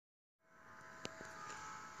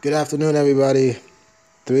Good afternoon, everybody.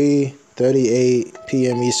 3:38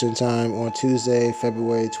 p.m. Eastern Time on Tuesday,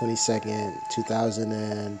 February 22nd,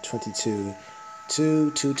 2022.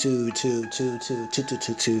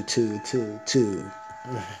 22222222222.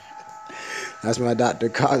 That's my Dr.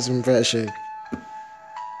 Cox impression.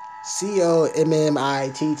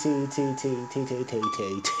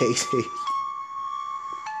 COMMITTTTTTTT.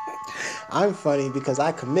 I'm funny because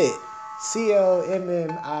I commit.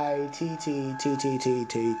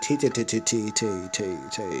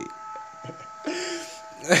 COMMITTTTTTTTTTT.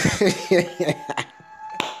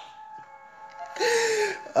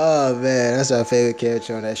 Oh man, that's my favorite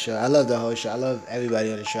character on that show. I love the whole show. I love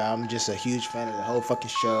everybody on the show. I'm just a huge fan of the whole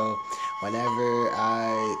fucking show. Whenever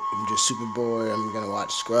I am just super bored, I'm gonna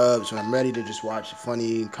watch Scrubs. When I'm ready to just watch a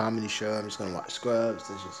funny comedy show, I'm just gonna watch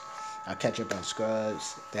Scrubs. I'll catch up on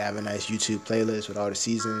Scrubs. They have a nice YouTube playlist with all the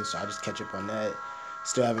seasons, so I just catch up on that.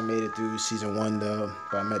 Still haven't made it through season 1 though,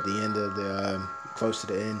 but I'm at the end of close to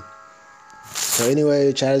the end. So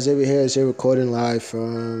anyway, Chad Xavier here is here recording live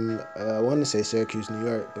from, I want to say Syracuse, New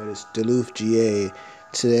York, but it's Duluth, GA.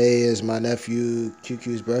 Today is my nephew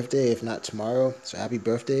QQ's birthday, if not tomorrow. So happy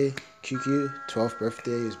birthday, QQ. 12th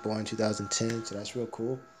birthday. He was born 2010, so that's real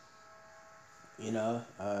cool. You know,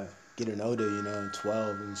 getting older,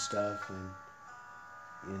 12 and stuff, and,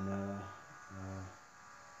 you know, uh,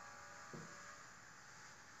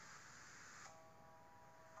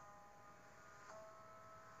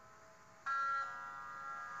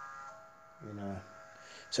 you know.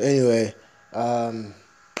 So anyway,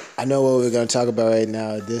 I know what we're going to talk about right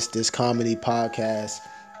now. This comedy podcast.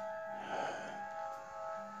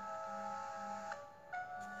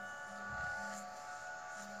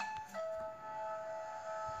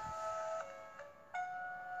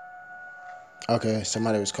 Okay,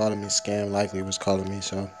 somebody was calling me. Scam likely was calling me.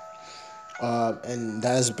 So, and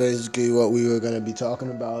that's basically what we were gonna be talking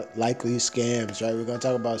about. Likely scams, right? We're gonna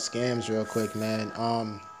talk about scams real quick, man.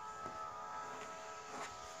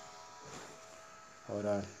 Hold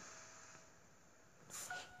on.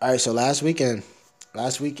 All right, so last weekend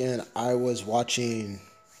I was watching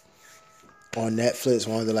on Netflix.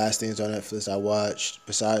 One of the last things on Netflix I watched,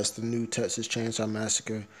 besides the new Texas Chainsaw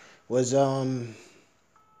Massacre, was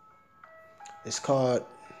it's called,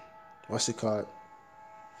 what's it called?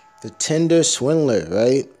 The Tinder Swindler,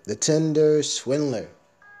 right? The Tinder Swindler,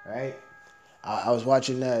 right? I was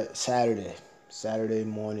watching that Saturday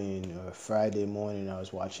morning or Friday morning. I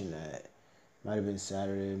was watching that. Might have been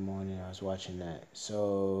Saturday morning. I was watching that.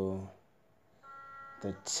 So,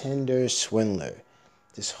 the Tinder Swindler.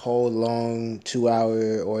 This whole long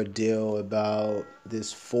 2-hour ordeal about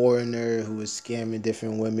this foreigner who was scamming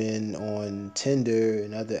different women on Tinder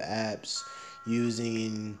and other apps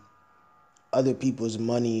using other people's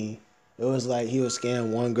money. It was like he would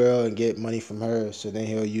scam one girl and get money from her, so then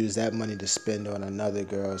he'll use that money to spend on another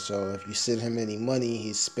girl. So if you send him any money,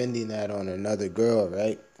 he's spending that on another girl,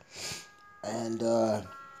 right? And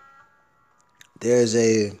there's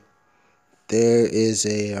a there is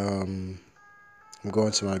a I'm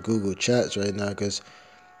going to my Google chats right now because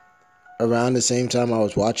around the same time I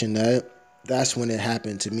was watching that, that's when it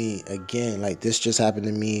happened to me again. Like this just happened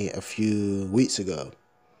to me a few weeks ago.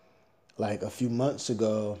 Like a few months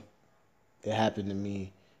ago, it happened to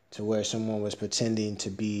me to where someone was pretending to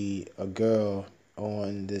be a girl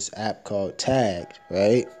on this app called Tagged,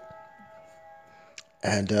 right?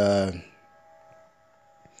 And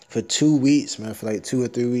for 2 weeks, man, for like 2 or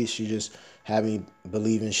 3 weeks, she just had me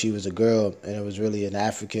believing she was a girl, and it was really an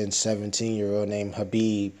African 17-year-old named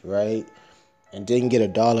Habib, right? And didn't get a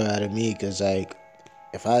dollar out of me because, like,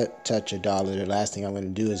 if I touch a dollar, the last thing I'm gonna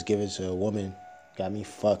do is give it to a woman. Got me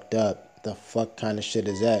fucked up. The fuck kind of shit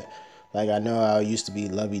is that? Like, I know I used to be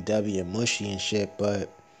lovey-dovey and mushy and shit, but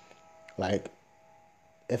like,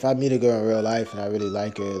 if I meet a girl in real life and I really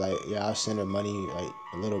like her, like, yeah, I'll send her money, like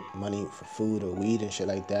a little money for food or weed and shit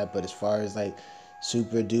like that. But as far as like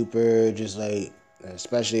super duper, just like,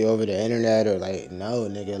 especially over the internet or like, no,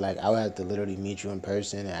 nigga, like I would have to literally meet you in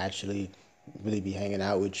person and actually really be hanging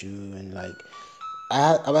out with you. And like,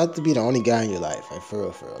 I would have to be the only guy in your life, like for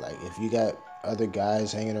real, for real. Like, if you got other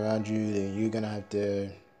guys hanging around you, then you're gonna have to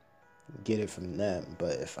get it from them.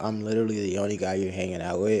 But if I'm literally the only guy you're hanging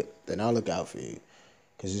out with, then I'll look out for you.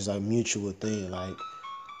 Cause it's like a mutual thing. Like,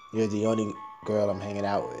 you're the only girl I'm hanging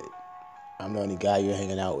out with. I'm the only guy you're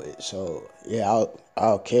hanging out with. So yeah,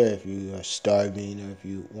 I'll care if you are starving or if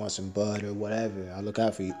you want some bud or whatever. I'll look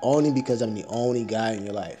out for you only because I'm the only guy in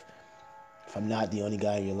your life. If I'm not the only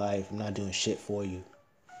guy in your life, I'm not doing shit for you.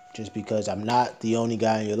 Just because I'm not the only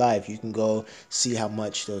guy in your life, you can go see how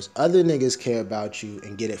much those other niggas care about you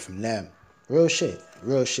and get it from them, Real shit.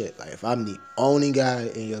 Real shit. Like, if I'm the only guy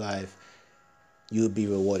in your life, you would be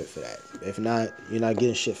rewarded for that. If not, you're not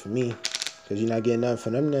getting shit from me. Because you're not getting nothing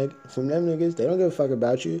from them niggas. They don't give a fuck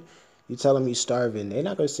about you. You tell them you starving. They're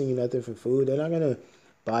not going to send you nothing for food. They're not going to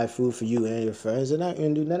buy food for you and your friends. They're not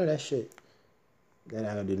going to do none of that shit. They're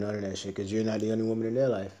not going to do none of that shit because you're not the only woman in their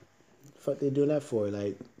life. The fuck they doing that for?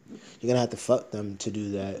 Like, you're going to have to fuck them to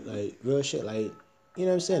do that. Like, real shit. Like, you know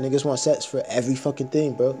what I'm saying? Niggas want sex for every fucking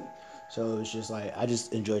thing, bro. So it's just like, I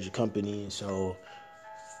just enjoyed your company. So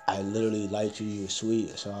I literally liked you. You're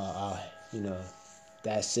sweet. So you know,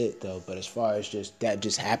 that's it though. But as far as just that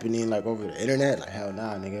just happening like over the internet, like hell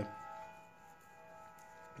nah, nigga.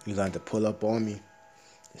 You got to pull up on me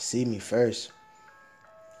to see me first.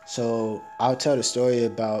 So I'll tell the story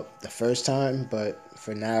about the first time, but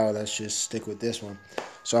for now, let's just stick with this one.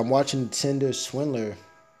 So I'm watching Tinder Swindler,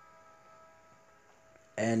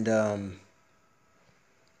 and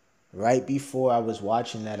right before I was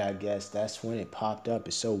watching that, I guess that's when it popped up.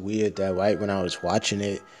 It's so weird that right when I was watching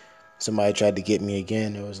it, somebody tried to get me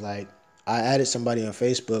again. It was like I added somebody on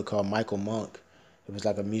Facebook called Michael Monk. It was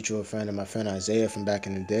like a mutual friend of my friend Isaiah from back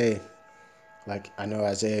in the day. Like, I know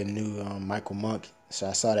Isaiah knew Michael Monk, so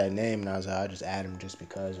I saw that name and I was like, I'll just add him just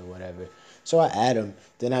because or whatever. So I add him.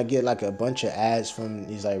 Then I get like a bunch of ads from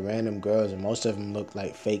these like random girls, and most of them look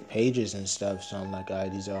like fake pages and stuff. So I'm like, all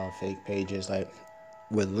right, these are all fake pages, like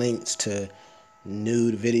with links to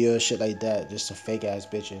nude videos, shit like that, just some fake ass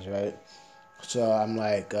bitches, right? So I'm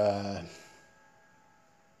like,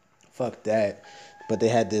 fuck that. But they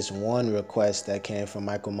had this one request that came from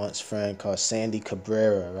Michael Monk's friend called Sandy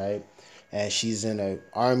Cabrera, right? And she's in an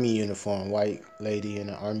army uniform, white lady in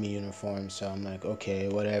an army uniform. So I'm like, okay,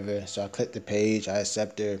 whatever. So I click the page, I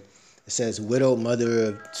accept her. It says widowed mother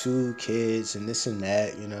of 2 kids and this and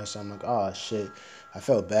that, you know. So I'm like, oh shit. I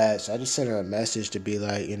felt bad. So I just sent her a message to be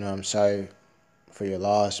like, you know, I'm sorry for your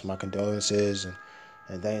loss, my condolences,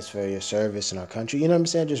 and thanks for your service in our country. You know what I'm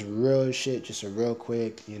saying? Just real shit, just a real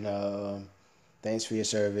quick, you know, thanks for your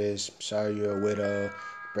service. Sorry you're a widow.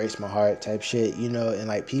 Breaks my heart type shit, you know, and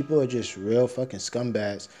like people are just real fucking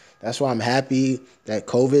scumbags. That's why I'm happy that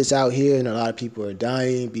COVID's out here and a lot of people are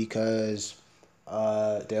dying because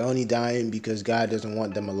they're only dying because God doesn't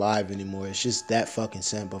want them alive anymore. It's just that fucking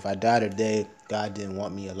simple. If I die today, God didn't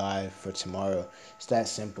want me alive for tomorrow. It's that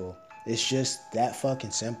simple. It's just that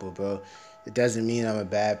fucking simple, bro. It doesn't mean I'm a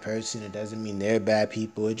bad person. It doesn't mean they're bad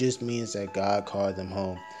people. It just means that God called them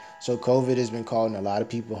home. So COVID has been calling a lot of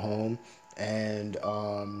people home, and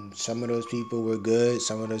some of those people were good,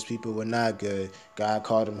 some of those people were not good. God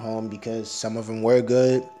called them home because some of them were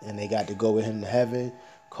good, and they got to go with him to heaven.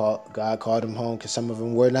 God called them home because some of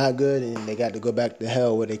them were not good, and they got to go back to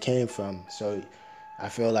hell where they came from. So I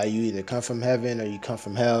feel like you either come from heaven or you come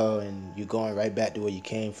from hell, and you're going right back to where you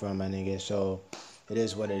came from, my nigga. So it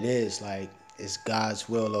is what it is. Like, it's God's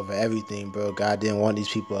will over everything, bro. God didn't want these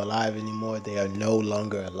people alive anymore. They are no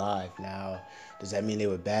longer alive now. Does that mean they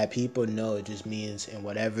were bad people? No, it just means in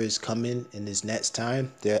whatever is coming in this next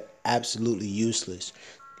time, they're absolutely useless.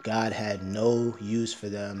 God had no use for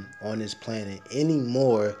them on this planet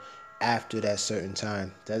anymore after that certain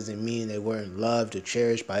time. Doesn't mean they weren't loved or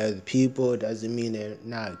cherished by other people. Doesn't mean they're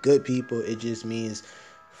not good people. It just means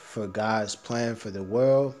for God's plan for the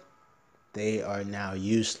world, they are now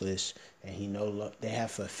useless, and they have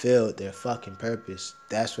fulfilled their fucking purpose.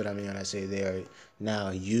 That's what I mean when I say they are now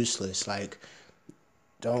useless. Like,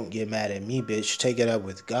 don't get mad at me, bitch. Take it up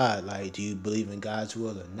with God. Like, do you believe in God's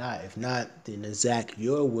will or not? If not, then exact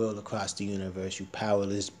your will across the universe, you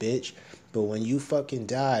powerless bitch. But when you fucking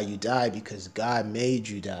die, you die because God made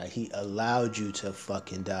you die. He allowed you to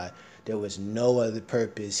fucking die. There was no other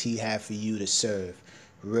purpose he had for you to serve.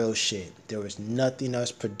 Real shit. There was nothing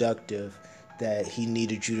else productive that he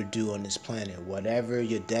needed you to do on this planet. Whatever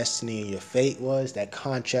your destiny and your fate was, that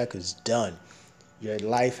contract is done. Your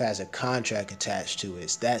life has a contract attached to it.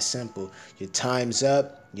 It's that simple. Your time's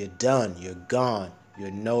up, you're done, you're gone.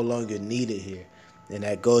 You're no longer needed here. And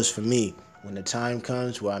that goes for me. When the time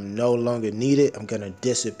comes where I'm no longer needed, I'm going to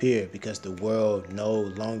disappear because the world no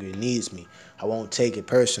longer needs me. I won't take it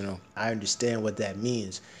personal. I understand what that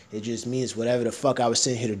means. It just means whatever the fuck I was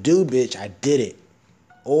sent here to do, bitch, I did it.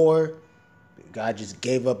 Or God just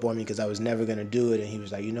gave up on me because I was never going to do it. And he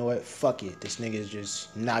was like, you know what? Fuck it. This nigga is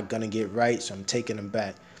just not going to get right. So I'm taking him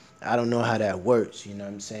back. I don't know how that works. You know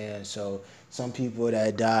what I'm saying? So some people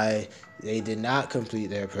that die, they did not complete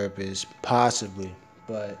their purpose, possibly.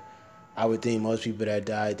 But I would think most people that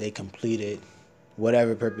died, they completed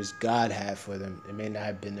whatever purpose God had for them. It may not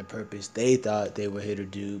have been the purpose they thought they were here to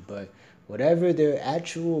do, but whatever their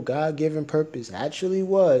actual God-given purpose actually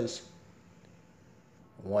was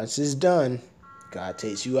Once it's done, God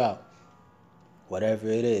takes you out. Whatever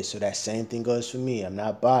it is. So that same thing goes for me. I'm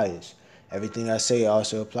not biased. Everything I say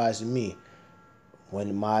also applies to me.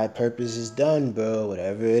 When my purpose is done, bro,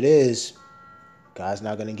 whatever it is, God's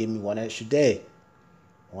not gonna give me one extra day.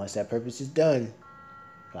 Once that purpose is done,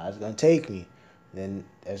 God's gonna take me. Then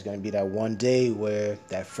there's gonna be that one day where,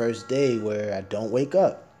 that first day where I don't wake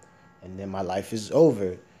up. And then my life is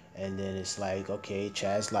over. And then it's like, okay,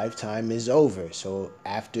 Chad's lifetime is over. So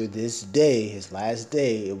after this day, his last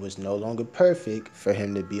day, it was no longer perfect for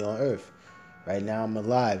him to be on earth. Right now I'm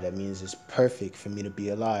alive. That means it's perfect for me to be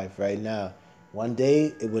alive right now. One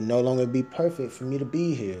day it would no longer be perfect for me to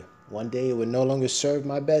be here. One day it would no longer serve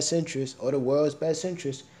my best interest or the world's best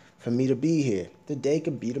interest for me to be here. The day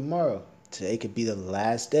could be tomorrow. Today could be the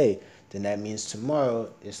last day. Then that means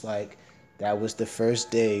tomorrow it's like that was the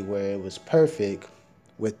first day where it was perfect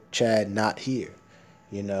with Chad not here.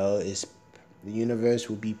 You know, it's the universe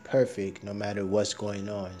will be perfect no matter what's going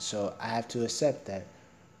on. So I have to accept that,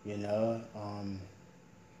 you know.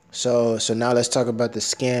 So now let's talk about the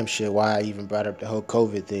scam shit. Why I even brought up the whole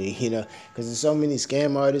COVID thing, you know, because there's so many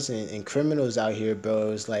scam artists and criminals out here,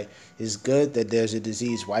 bro. It's like it's good that there's a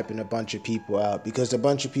disease wiping a bunch of people out because a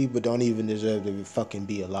bunch of people don't even deserve to fucking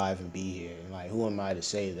be alive and be here. Like, who am I to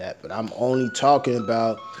say that? But I'm only talking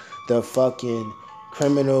about the fucking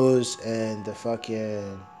criminals and the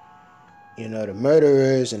fucking, you know, the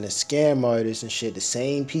murderers and the scam artists and shit. The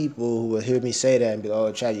same people who will hear me say that and be like,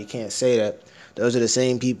 oh, Chad, you can't say that. Those are the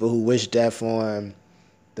same people who wish death on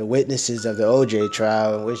the witnesses of the OJ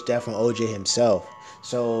trial and wish death on OJ himself.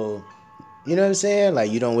 So, you know what I'm saying?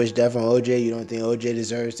 Like, you don't wish death on OJ. You don't think OJ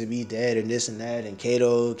deserves to be dead and this and that. And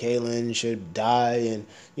Kaylin should die. And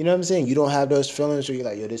you know what I'm saying? You don't have those feelings where you're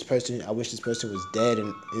like, yo, this person, I wish this person was dead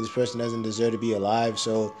and this person doesn't deserve to be alive.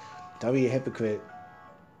 So don't be a hypocrite.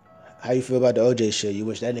 How you feel about the OJ shit? You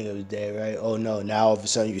wish that nigga was dead, right? Oh no! Now all of a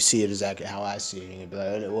sudden you see it exactly how I see it. And be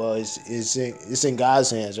like, well, it's in God's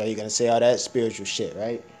hands, right? You're gonna say all that spiritual shit,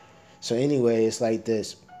 right? So anyway, it's like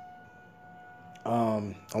this.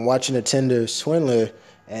 I'm watching a Tinder swindler,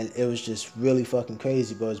 and it was just really fucking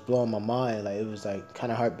crazy, but it was blowing my mind. Like, it was like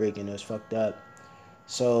kind of heartbreaking. It was fucked up.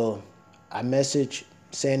 So I message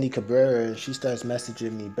Sandy Cabrera, and she starts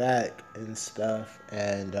messaging me back and stuff,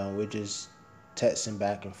 and we're just texting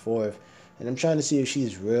back and forth, and I'm trying to see if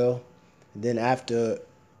she's real. And then after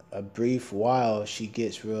a brief while, she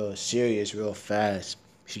gets real serious real fast.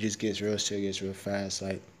 She just gets real serious real fast.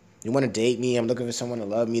 Like, you want to date me? I'm looking for someone to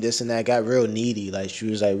love me. This and that. Got real needy. Like, she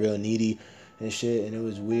was like real needy and shit, and it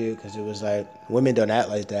was weird because it was like women don't act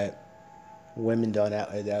like that. Women don't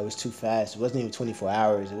act like that. It was too fast. It wasn't even 24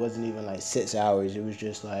 hours. It wasn't even like 6 hours. It was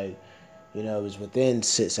just like, you know, it was within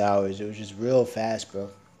 6 hours. It was just real fast, bro.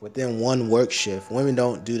 Within one work shift. Women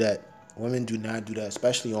don't do that. Women do not do that,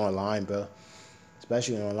 especially online, bro.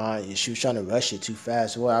 Especially online. She was trying to rush it too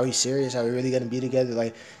fast. Well, are we serious? Are we really gonna be together?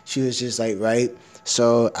 Like, she was just like, right.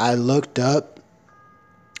 So I looked up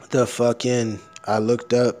I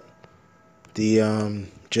looked up the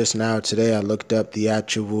just now today. I looked up the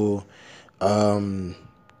actual um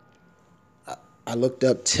I looked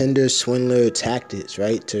up Tinder swindler tactics,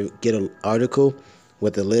 right, to get an article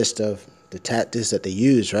with a list of the tactics that they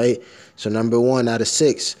use, right? So number 1 out of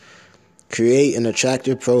 6, create an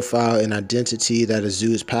attractive profile and identity that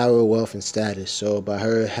exudes power, wealth, and status. So by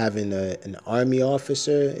her having an army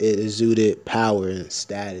officer, it exuded power and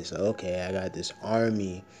status. Okay, I got this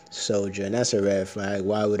army soldier, and that's a red flag.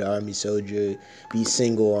 Why would an army soldier be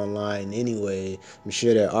single online anyway? I'm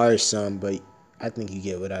sure there are some, but I think you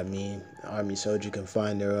get what I mean. An army soldier can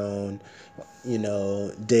find their own, you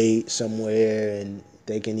know, date somewhere, and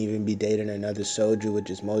they can even be dating another soldier, which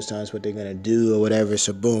is most times what they're gonna do or whatever.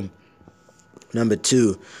 So boom. Number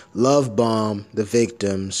 2, love bomb the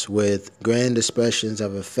victims with grand expressions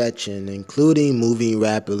of affection, including moving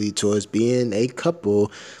rapidly towards being a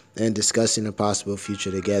couple and discussing a possible future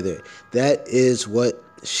together. That is what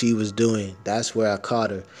she was doing. That's where I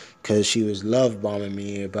caught her, because she was love bombing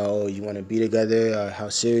me about, oh, you want to be together? How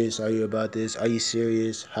serious are you about this? Are you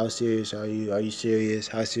serious? How serious are you? Are you serious?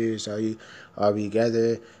 How serious are you? Are we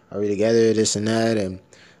together? Are we together? This and that. And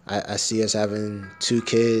I see us having 2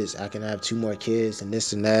 kids. I can have 2 more kids and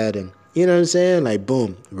this and that. And you know what I'm saying? Like,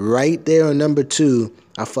 boom. Right there on number 2,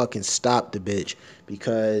 I fucking stopped the bitch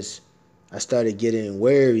because I started getting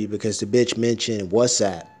wary because the bitch mentioned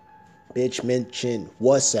WhatsApp. Bitch mentioned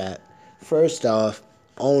WhatsApp. First off,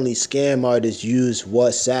 only scam artists use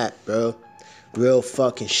WhatsApp, bro. Real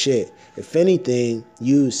fucking shit. If anything,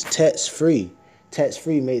 use text free. text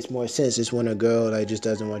free makes more sense. It's when a girl like just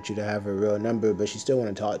doesn't want you to have her real number, but she still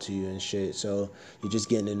want to talk to you and shit. So you're just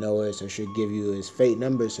getting to know her, so she'll give you his fake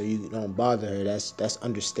number so you don't bother her. That's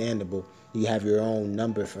understandable. You have your own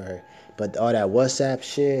number for her. But all that WhatsApp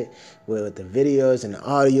shit with the videos and the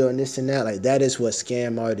audio and this and that, like that is what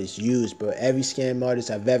scam artists use, bro. Every scam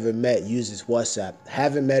artist I've ever met uses WhatsApp.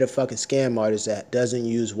 Haven't met a fucking scam artist that doesn't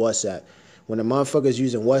use WhatsApp. When a motherfucker's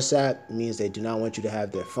using WhatsApp, it means they do not want you to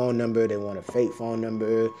have their phone number. They want a fake phone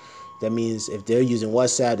number. That means if they're using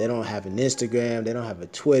WhatsApp, they don't have an Instagram, they don't have a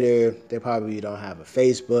Twitter, they probably don't have a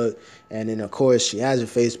Facebook. And then, of course, she has a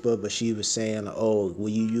Facebook, but she was saying, oh, will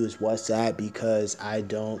you use WhatsApp because I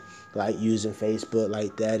don't like using Facebook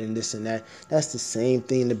like that and this and that. That's the same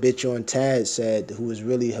thing the bitch on Tad said, who was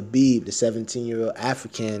really Habib, the 17-year-old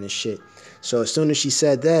African and shit. So as soon as she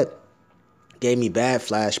said that, gave me bad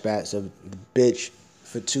flashbacks of the bitch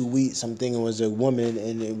for 2 weeks. I'm thinking it was a woman,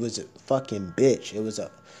 and it was a fucking bitch. It was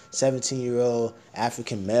a 17-year-old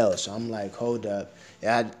African male. So I'm like, hold up.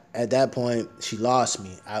 At that point, she lost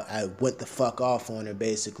me. I went the fuck off on her,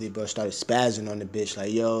 basically, bro. Started spazzing on the bitch,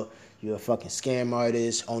 like, yo, you're a fucking scam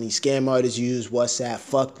artist. Only scam artists use WhatsApp.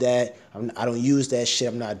 Fuck that. I don't use that shit.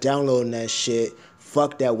 I'm not downloading that shit.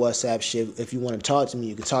 Fuck that WhatsApp shit. If you want to talk to me,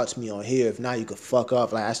 you can talk to me on here. If not, you can fuck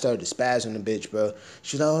off. Like, I started to spaz on the bitch, bro.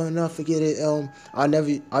 She's like, oh, no, forget it.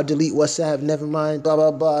 I'll delete WhatsApp. Never mind. Blah,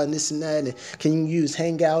 blah, blah, and this and that. And can you use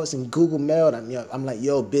Hangouts and Google Mail? I'm like,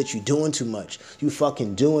 yo, bitch, you doing too much. You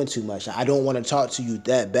fucking doing too much. I don't want to talk to you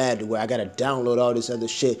that bad to where I got to download all this other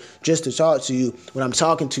shit just to talk to you when I'm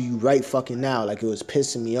talking to you right fucking now. Like, it was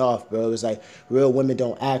pissing me off, bro. It was like, real women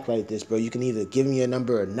don't act like this, bro. You can either give me a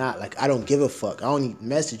number or not. Like, I don't give a fuck. I don't even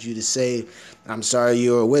message you to say, I'm sorry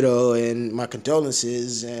you're a widow and my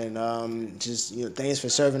condolences and just, you know, thanks for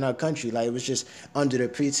serving our country. Like, it was just under the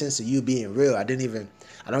pretense of you being real. I don't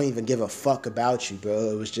even give a fuck about you,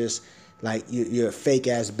 bro. It was just like, you're a fake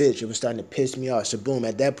ass bitch. It was starting to piss me off. So boom,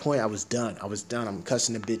 at that point I was done. I'm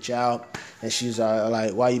cussing the bitch out, and she was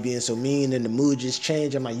like, why you being so mean? And the mood just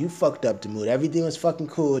changed. I'm like, you fucked up the mood. Everything was fucking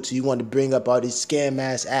cool until you wanted to bring up all these scam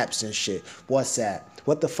ass apps and shit. WhatsApp.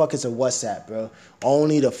 What the fuck is a WhatsApp, bro?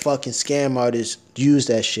 Only the fucking scam artists use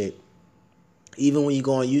that shit. Even when you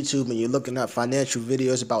go on YouTube and you're looking up financial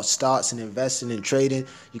videos about stocks and investing and trading,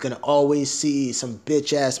 you're going to always see some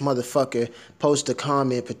bitch-ass motherfucker post a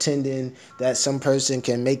comment pretending that some person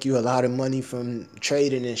can make you a lot of money from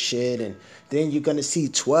trading and shit. And then you're going to see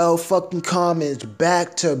 12 fucking comments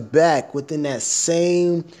back to back within that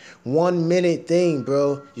same 1 minute thing,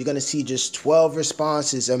 bro. You're going to see just 12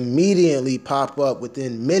 responses immediately pop up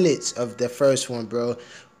within minutes of the first one, bro,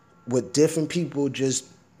 with different people just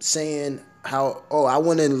saying how, oh, I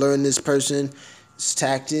want to learn this person's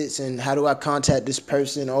tactics and how do I contact this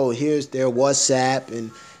person? Oh, here's their WhatsApp and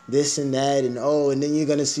this and that, and oh, and then you're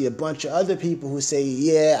gonna see a bunch of other people who say,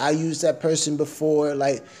 yeah, I used that person before.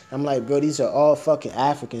 Like, I'm like, bro, these are all fucking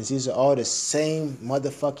Africans. These are all the same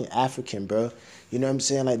motherfucking African, bro. You know what I'm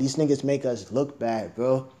saying? Like, these niggas make us look bad,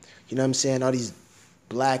 bro. You know what I'm saying? All these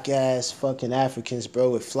black ass fucking Africans, bro,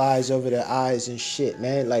 with flies over their eyes and shit,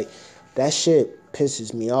 man. Like, that shit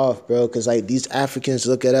pisses me off, bro, because like these Africans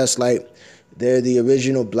look at us like they're the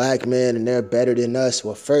original black man and they're better than us.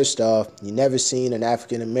 Well, first off, you never seen an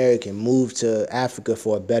African American move to Africa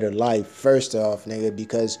for a better life. First off, nigga,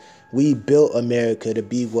 because we built America to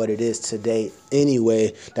be what it is today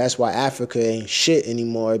anyway. That's why Africa ain't shit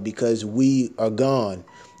anymore, because we are gone.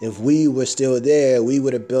 If we were still there, we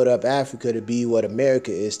would have built up Africa to be what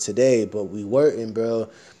America is today, but we weren't, bro.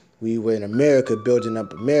 We were in America building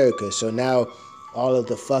up America. So now all of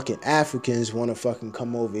the fucking Africans want to fucking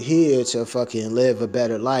come over here to fucking live a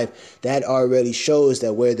better life. That already shows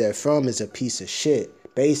that where they're from is a piece of shit.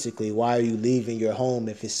 Basically, why are you leaving your home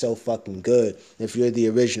if it's so fucking good? If you're the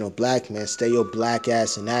original black man, stay your black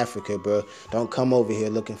ass in Africa, bro. Don't come over here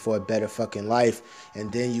looking for a better fucking life.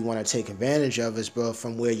 And then you want to take advantage of us, bro,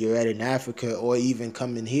 from where you're at in Africa, or even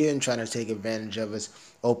come in here and trying to take advantage of us,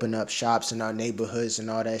 open up shops in our neighborhoods and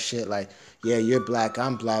all that shit. Like, yeah, you're black,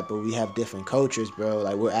 I'm black, but we have different cultures, bro.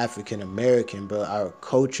 Like, we're African American, bro. Our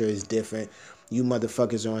culture is different. You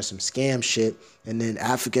motherfuckers are on some scam shit, and then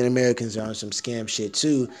African Americans are on some scam shit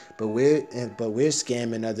too. But we're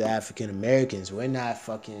scamming other African Americans. We're not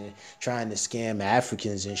fucking trying to scam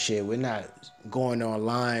Africans and shit. We're not going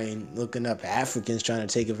online looking up Africans trying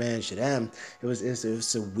to take advantage of them.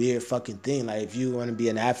 It's a weird fucking thing. Like, if you want to be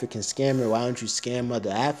an African scammer, why don't you scam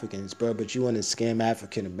other Africans, bro? But you want to scam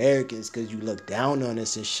African Americans because you look down on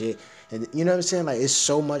us and shit. And you know what I'm saying? Like, it's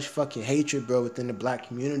so much fucking hatred, bro, within the black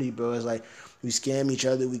community, bro. It's like, we scam each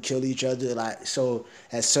other, we kill each other. Like, so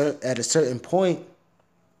at a certain point,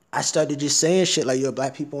 I started just saying shit like, yo,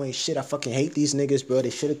 black people ain't shit. I fucking hate these niggas, bro. They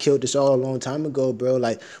should have killed us all a long time ago, bro.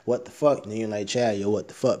 Like, what the fuck? And then you're like, Chad, yo, what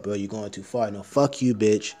the fuck, bro? You going too far. No, fuck you,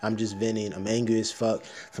 bitch. I'm just venting. I'm angry as fuck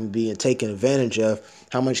from being taken advantage of.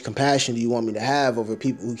 How much compassion do you want me to have over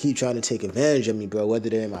people who keep trying to take advantage of me, bro? Whether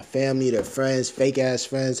they're in my family, they're friends, fake ass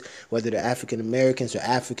friends, whether they're African Americans or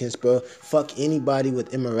Africans, bro. Fuck anybody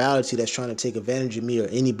with immorality that's trying to take advantage of me or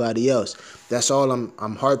anybody else. That's all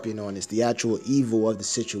I'm harping on. Is the actual evil of the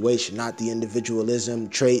situation, not the individualism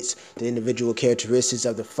traits, the individual characteristics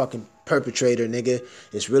of the fucking perpetrator, nigga.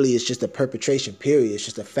 It's just a perpetration, period. It's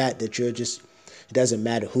just a fact that you're just, it doesn't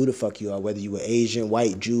matter who the fuck you are, whether you were Asian,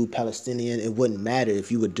 white, Jew, Palestinian, it wouldn't matter.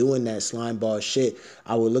 If you were doing that slime ball shit,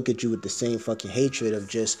 I would look at you with the same fucking hatred of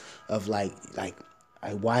just, of like,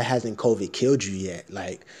 why hasn't COVID killed you yet?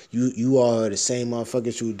 Like, you are the same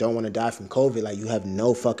motherfuckers who don't want to die from COVID. Like, you have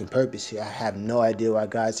no fucking purpose here. I have no idea why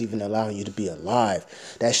God's even allowing you to be alive.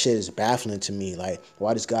 That shit is baffling to me. Like,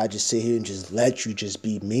 why does God just sit here and just let you just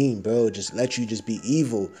be mean, bro? Just let you just be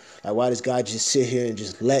evil. Like, why does God just sit here and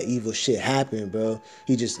just let evil shit happen, bro?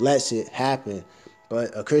 He just lets it happen. But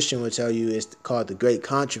a Christian would tell you it's called the Great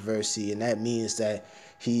Controversy, and that means that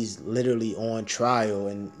he's literally on trial,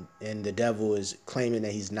 and the devil is claiming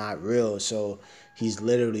that he's not real. So he's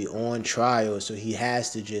literally on trial, so he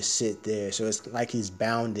has to just sit there. So it's like he's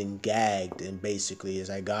bound and gagged, and basically it's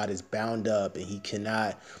like God is bound up and he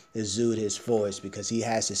cannot exude his force because he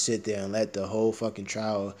has to sit there and let the whole fucking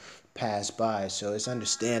trial pass by. So it's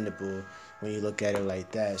understandable when you look at it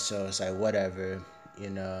like that. So it's like, whatever.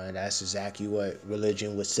 And that's exactly what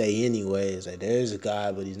religion would say anyway. It's like, there is a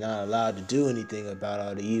God, but he's not allowed to do anything about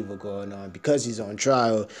all the evil going on because he's on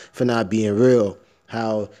trial for not being real.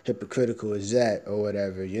 How hypocritical is that, or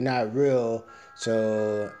whatever? You're not real,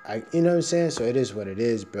 so you know what I'm saying? So it is what it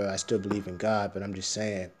is, bro. I still believe in God, but I'm just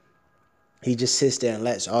saying, he just sits there and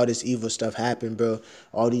lets all this evil stuff happen, bro.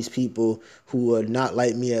 All these people who are not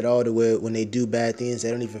like me at all, to where when they do bad things, they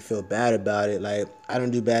don't even feel bad about it. Like, I don't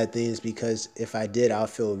do bad things because if I did, I'll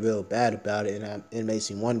feel real bad about it. And it makes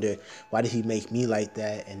me wonder, why did he make me like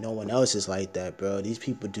that and no one else is like that, bro? These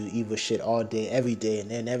people do evil shit all day, every day, and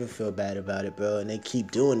they never feel bad about it, bro. And they keep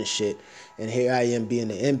doing the shit. And here I am being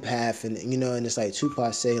an empath, and and it's like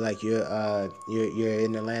Tupac say, like, you're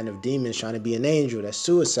in the land of demons trying to be an angel. That's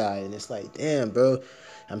suicide. And it's like, damn, bro.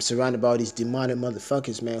 I'm surrounded by all these demonic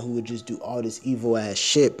motherfuckers, man, who would just do all this evil ass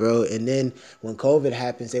shit, bro. And then when COVID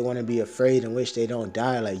happens, they want to be afraid and wish they don't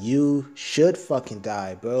die. Like, you should fucking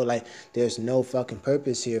die, bro. Like, there's no fucking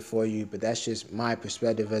purpose here for you, but that's just my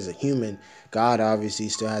perspective as a human. God obviously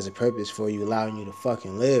still has a purpose for you, allowing you to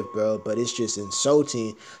fucking live, bro. But it's just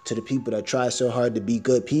insulting to the people that try so hard to be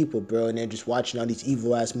good people, bro. And they're just watching all these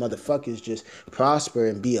evil ass motherfuckers just prosper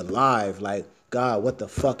and be alive. Like, God, what the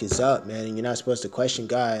fuck is up, man? And you're not supposed to question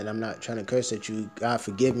God, and I'm not trying to curse at you. God,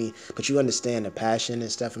 forgive me, but you understand the passion and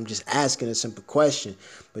stuff. I'm just asking a simple question,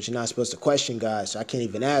 but you're not supposed to question God, so I can't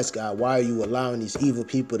even ask God, why are you allowing these evil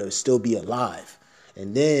people to still be alive?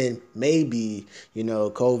 And then maybe,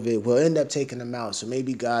 COVID will end up taking them out, so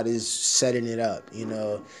maybe God is setting it up,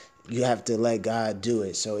 You have to let God do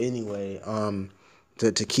it. So anyway,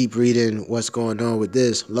 to keep reading what's going on with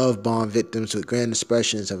this, love bomb victims with grand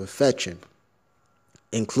expressions of affection,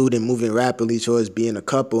 including moving rapidly towards being a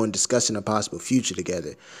couple and discussing a possible future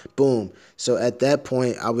together. Boom. So at that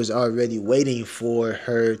point, I was already waiting for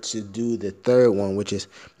her to do the third one, which is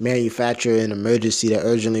manufacture an emergency that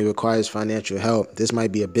urgently requires financial help. This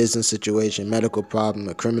might be a business situation, medical problem,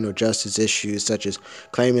 or criminal justice issues, such as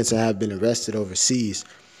claimants that have been arrested overseas.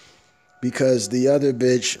 Because the other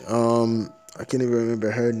bitch, I can't even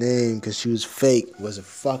remember her name because she was fake, was a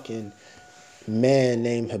fucking man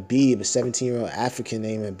named Habib, a 17-year-old African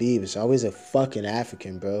named Habib. It's always a fucking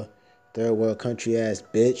African, bro. Third world country ass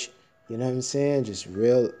bitch. You know what I'm saying? Just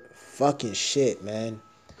real fucking shit, man.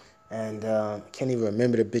 And I can't even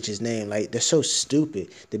remember the bitch's name. Like, they're so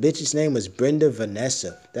stupid. The bitch's name was Brenda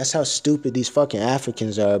Vanessa. That's how stupid these fucking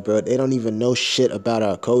Africans are, bro. They don't even know shit about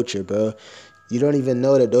our culture, bro. You don't even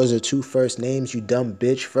know that those are two first names, you dumb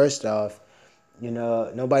bitch. First off,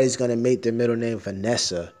 nobody's gonna make their middle name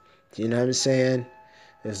Vanessa. You know what I'm saying?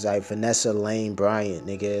 It's like Vanessa Lane Bryant,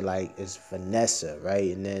 nigga. Like, it's Vanessa,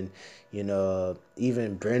 right? And then,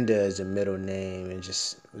 even Brenda is a middle name, and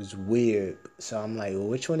just, it was weird. So I'm like, well,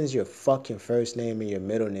 which one is your fucking first name and your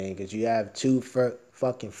middle name? Because you have two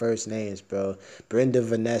fucking first names, bro. Brenda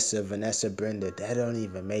Vanessa, Vanessa Brenda. That don't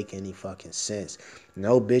even make any fucking sense.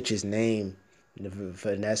 No bitch's name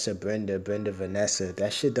Vanessa Brenda, Brenda Vanessa.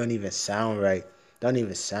 That shit don't even sound right. Don't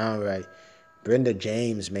even sound right. Brenda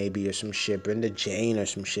James maybe, or some shit. Brenda Jane or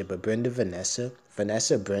some shit. But Brenda Vanessa?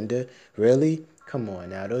 Vanessa Brenda? Really? Come on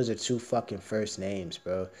now, those are two fucking first names,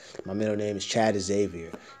 bro. My middle name is Chad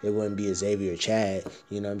Xavier. It wouldn't be Xavier Chad.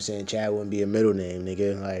 You know what I'm saying? Chad wouldn't be a middle name,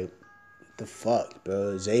 nigga. Like, the fuck,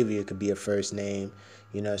 bro? Xavier could be a first name,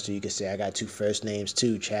 you know, so you could say I got two first names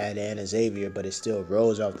too, Chad and Xavier, but it still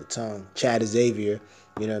rolls off the tongue. Chad Xavier,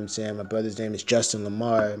 you know what I'm saying? My brother's name is Justin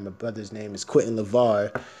Lamar. My brother's name is Quentin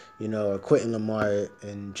LeVar, you know, or Quentin Lamar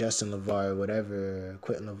and Justin LeVar, whatever.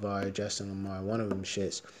 Quentin LeVar, Justin Lamar, one of them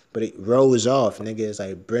shits. But it rolls off, nigga. It's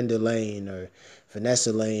like Brenda Lane or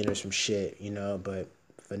Vanessa Lane or some shit, you know, but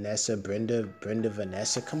Vanessa, Brenda,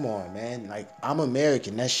 Vanessa. Come on, man. Like, I'm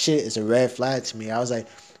American. That shit is a red flag to me. I was like,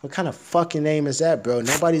 what kind of fucking name is that, bro?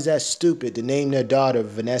 Nobody's that stupid to name their daughter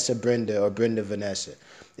Vanessa Brenda or Brenda Vanessa.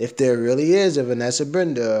 If there really is a Vanessa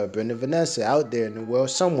Brenda or Brenda Vanessa out there in the world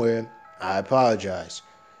somewhere, I apologize.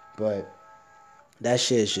 But that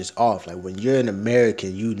shit is just off. Like, when you're an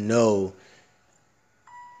American, you know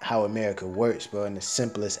how America works, bro, in the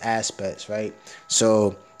simplest aspects, right?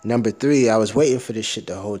 So, number three, I was waiting for this shit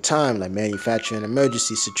the whole time, like manufacturing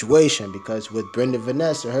emergency situation, because with Brenda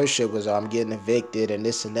Vanessa, her shit was, oh, I'm getting evicted and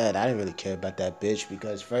this and that. I didn't really care about that bitch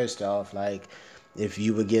because, first off, like, if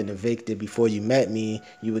you were getting evicted before you met me,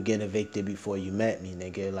 you were getting evicted before you met me,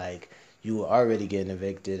 nigga. Like, you were already getting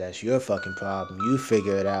evicted. That's your fucking problem. You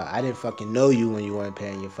figure it out. I didn't fucking know you when you weren't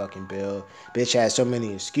paying your fucking bill. Bitch had so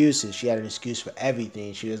many excuses. She had an excuse for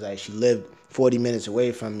everything. She was like, she lived 40 minutes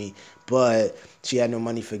away from me, but she had no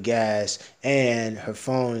money for gas and her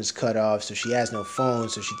phone is cut off, so she has no phone,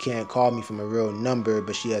 so she can't call me from a real number,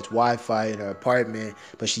 but she has Wi-Fi in her apartment,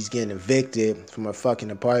 but she's getting evicted from her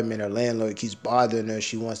fucking apartment. Her landlord keeps bothering her.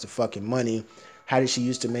 She wants the fucking money. How did she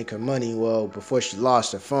used to make her money? Well, before she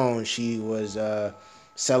lost her phone, she was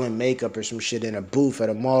selling makeup or some shit in a booth at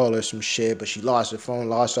a mall or some shit, but she lost her phone,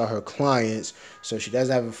 lost all her clients, so she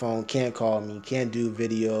doesn't have a phone, can't call me, can't do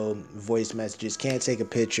video, voice messages, can't take a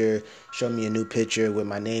picture, show me a new picture with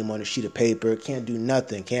my name on a sheet of paper, can't do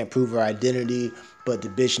nothing, can't prove her identity, but the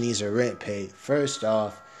bitch needs her rent paid. First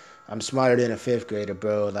off, I'm smarter than a fifth grader,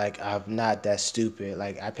 bro. Like, I'm not that stupid.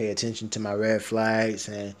 Like, I pay attention to my red flags,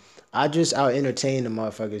 and I'll entertain the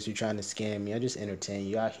motherfuckers who trying to scam me. I just entertain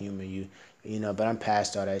you. I humor you, you know. But I'm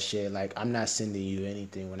past all that shit. Like, I'm not sending you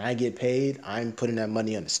anything. When I get paid, I'm putting that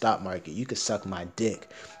money on the stock market. You could suck my dick.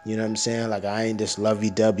 You know what I'm saying? Like, I ain't this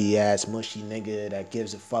lovey-dovey ass mushy nigga that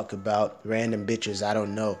gives a fuck about random bitches I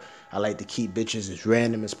don't know. I like to keep bitches as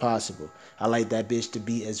random as possible. I like that bitch to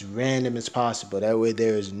be as random as possible. That way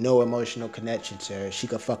there is no emotional connection to her. She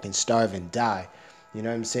could fucking starve and die. You know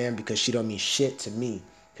what I'm saying? Because she don't mean shit to me.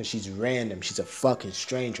 Because she's random. She's a fucking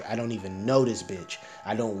stranger. I don't even know this bitch.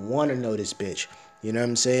 I don't want to know this bitch. You know what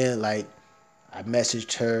I'm saying? Like, I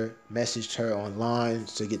messaged her online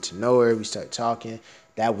to get to know her. We started talking.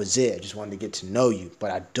 That was it. I just wanted to get to know you.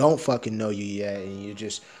 But I don't fucking know you yet, and you're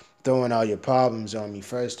just throwing all your problems on me.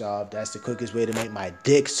 First off, that's the quickest way to make my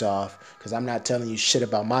dick soft, because I'm not telling you shit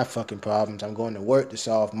about my fucking problems. I'm going to work to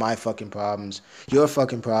solve my fucking problems, your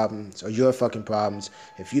fucking problems, or your fucking problems.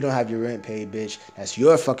 If you don't have your rent paid, bitch, that's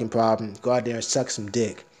your fucking problem. Go out there and suck some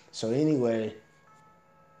dick. So anyway,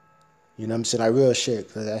 you know what I'm saying? Like, real shit,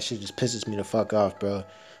 because that shit just pisses me the fuck off, bro.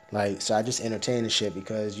 Like, so I just entertain the shit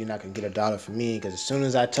because you're not going to get $1 from me, because as soon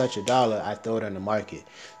as I touch $1, I throw it on the market.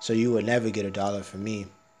 So you would never get $1 from me.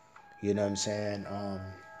 You know what I'm saying?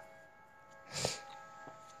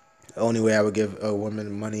 The only way I would give a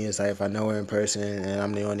woman money is like if I know her in person and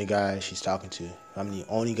I'm the only guy she's talking to. If I'm the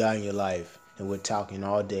only guy in your life and we're talking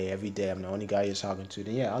all day, every day, I'm the only guy you're talking to,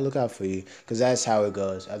 then yeah, I'll look out for you. Because that's how it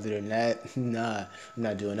goes. Other than that, nah, I'm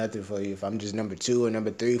not doing nothing for you. If I'm just number 2 or number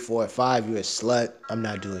 3, 4, or 5, you're a slut. I'm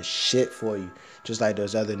not doing shit for you. Just like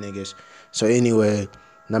those other niggas. So anyway,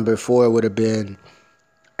 number 4 would have been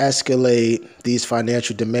escalate these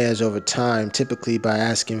financial demands over time, typically by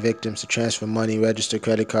asking victims to transfer money, register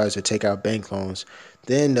credit cards, or take out bank loans.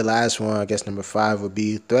 Then the last one, I guess number 5, would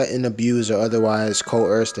be threaten, abuse, or otherwise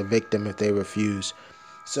coerce the victim if they refuse.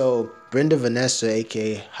 So Brenda Vanessa,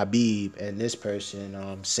 aka Habib, and this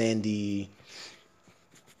person, Sandy,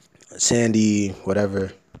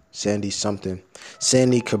 whatever, Sandy something,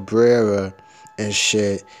 Sandy Cabrera and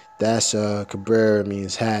shit. That's Cabrera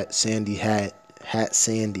means hat, Sandy hat, hat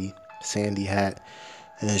Sandy, Sandy hat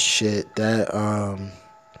and shit. That's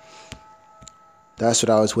what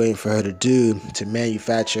I was waiting for her to do, to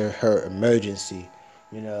manufacture her emergency.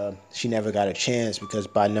 You know, she never got a chance because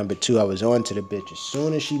by number 2, I was on to the bitch. As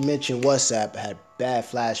soon as she mentioned WhatsApp, I had bad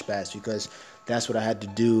flashbacks because that's what I had to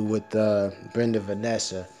do with Brenda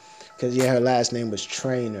Vanessa. Because, yeah, her last name was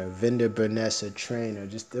Trainer, Venda Vanessa Trainer.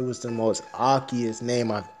 Just, it was the most awkiest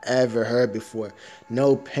name I've ever heard before.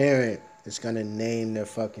 No parent is gonna name their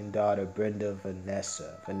fucking daughter Brenda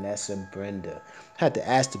Vanessa. Vanessa Brenda. I had to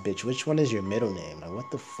ask the bitch, which one is your middle name? Like,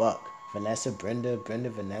 what the fuck? Vanessa Brenda, Brenda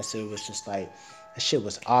Vanessa. It was just like, that shit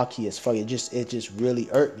was awky as fuck. It just really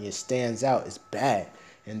irked me. It stands out. It's bad.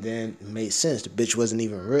 And then it made sense. The bitch wasn't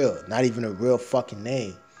even real. Not even a real fucking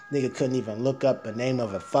name. Nigga couldn't even look up the name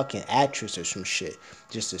of a fucking actress or some shit.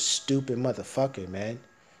 Just a stupid motherfucker, man.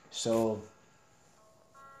 So,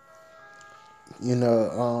 you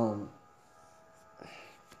know,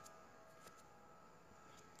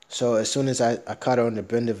 so as soon as I caught her on the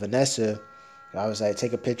Brenda Vanessa, I was like,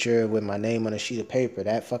 take a picture with my name on a sheet of paper.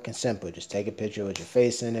 That fucking simple. Just take a picture with your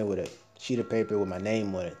face in it with a sheet of paper with my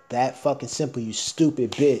name on it. That fucking simple, you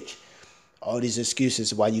stupid bitch. All these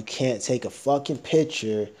excuses why you can't take a fucking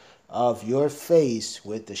picture of your face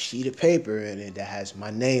with a sheet of paper in it that has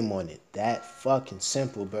my name on it. That fucking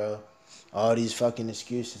simple, bro. All these fucking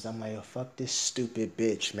excuses. I'm like, oh, fuck this stupid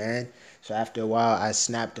bitch, man. So after a while, I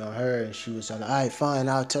snapped on her, and she was like, all right, fine,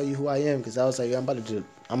 I'll tell you who I am. Because I was like,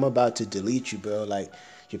 I'm about to delete you, bro. Like,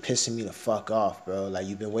 you're pissing me the fuck off, bro. Like,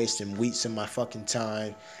 you've been wasting weeks of my fucking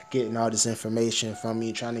time getting all this information from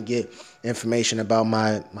me, trying to get information about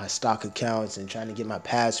my stock accounts and trying to get my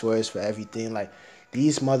passwords for everything. Like,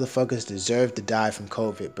 these motherfuckers deserve to die from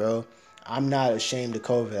COVID, bro. I'm not ashamed of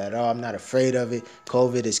COVID at all. I'm not afraid of it.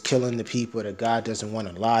 COVID is killing the people that God doesn't want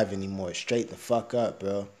alive anymore. Straight the fuck up,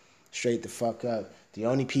 bro. Straight the fuck up. The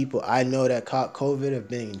only people I know that caught COVID have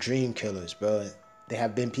been dream killers, bro. There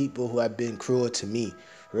have been people who have been cruel to me.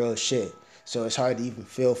 Real shit. So it's hard to even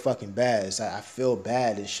feel fucking bad. It's like I feel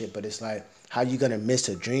bad and shit, but it's like, how you gonna miss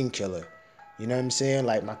a dream killer? You know what I'm saying?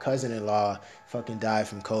 Like, my cousin-in-law fucking died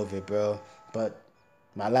from COVID, bro. But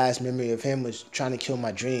my last memory of him was trying to kill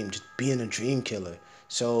my dream, just being a dream killer.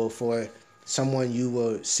 So for someone you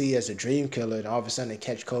will see as a dream killer and all of a sudden they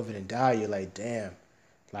catch COVID and die, you're like, damn.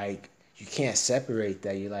 Like, you can't separate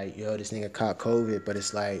that. You're like, yo, this nigga caught COVID, but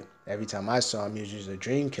it's like, every time I saw him, he was just a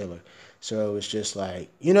dream killer. So it was just like,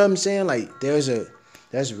 you know what I'm saying? Like, there's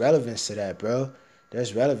relevance to that, bro.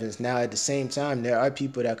 There's relevance. Now, at the same time, there are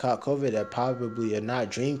people that caught COVID that probably are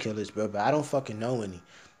not dream killers, bro, but I don't fucking know any.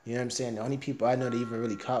 You know what I'm saying? The only people I know that even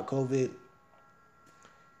really caught COVID,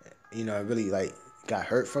 really like got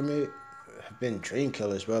hurt from it, have been dream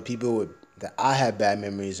killers, bro. People that I have bad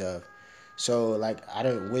memories of. So like, I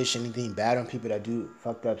don't wish anything bad on people that do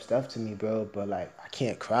fucked up stuff to me, bro. But like, I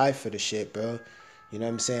can't cry for the shit, bro. You know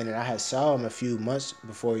what I'm saying? And I had saw him a few months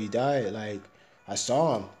before he died. Like, I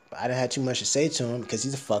saw him, but I didn't have too much to say to him because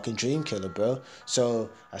he's a fucking dream killer, bro. So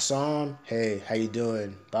I saw him. Hey, how you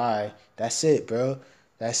doing? Bye. That's it, bro.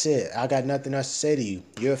 That's it. I got nothing else to say to you.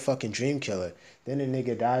 You're a fucking dream killer. Then the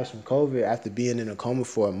nigga dies from COVID after being in a coma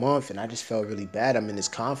for a month, and I just felt really bad. I'm in this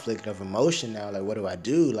conflict of emotion now. Like, what do I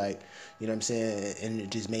do? Like, you know what I'm saying? And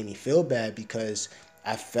it just made me feel bad because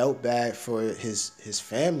I felt bad for his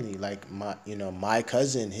family. Like, my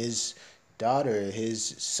cousin, his daughter, his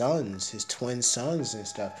sons, his twin sons and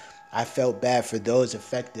stuff. I felt bad for those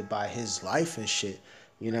affected by his life and shit.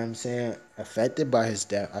 You know what I'm saying? Affected by his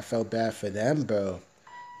death. I felt bad for them, bro.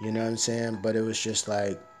 You know what I'm saying? But it was just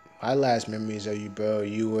like, my last memories of you, bro,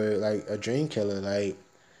 you were like a dream killer. Like,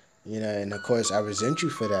 and of course I resent you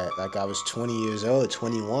for that. Like, I was 20 years old,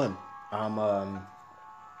 21. I'm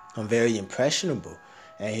very impressionable.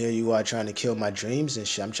 And here you are trying to kill my dreams and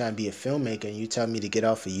shit. I'm trying to be a filmmaker and you tell me to get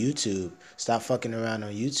off of YouTube. Stop fucking around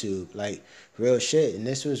on YouTube. Like, real shit. And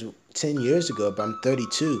this was 10 years ago, but I'm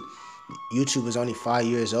 32. YouTube was only 5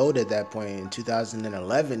 years old at that point. In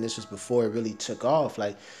 2011, this was before it really took off.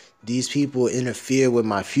 Like, these people interfere with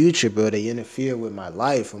my future, bro. They interfere with my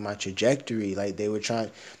life, with my trajectory. Like, they were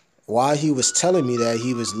trying. While he was telling me that,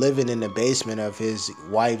 he was living in the basement of his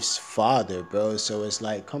wife's father, bro. So it's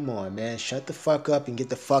like, come on, man. Shut the fuck up and get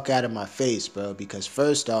the fuck out of my face, bro. Because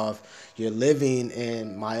first off, you're living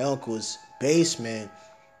in my uncle's basement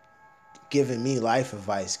giving me life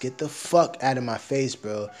advice. Get the fuck out of my face,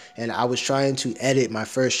 bro. And I was trying to edit my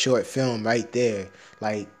first short film right there.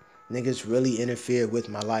 Like, niggas really interfered with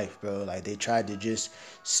my life, bro. Like, they tried to just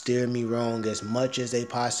steer me wrong as much as they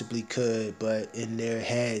possibly could, but in their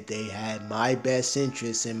head, they had my best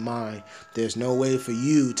interests in mind. There's no way for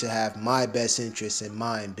you to have my best interests in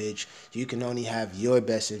mind, bitch. You can only have your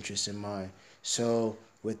best interests in mind. So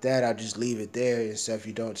with that, I'll just leave it there and stuff.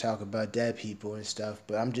 You don't talk about dead people and stuff.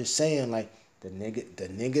 But I'm just saying, like, the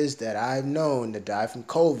niggas that I've known that died from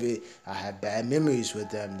COVID, I have bad memories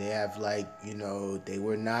with them. They have, like, they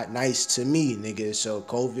were not nice to me, nigga. So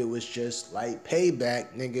COVID was just like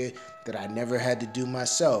payback, nigga, that I never had to do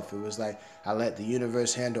myself. It was like, I let the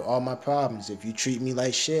universe handle all my problems. If you treat me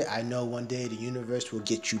like shit, I know one day the universe will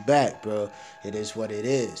get you back, bro. It is what it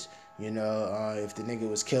is. If the nigga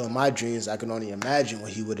was killing my dreams, I can only imagine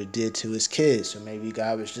what he would have did to his kids. So maybe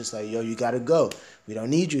God was just like, yo, you gotta go. We don't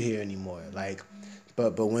need you here anymore. Like,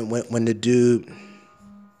 but when the dude.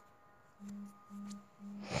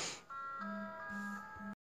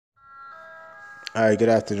 All right, good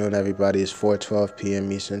afternoon, everybody. It's 4:12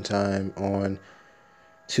 p.m. Eastern Time on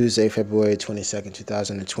Tuesday, February 22nd,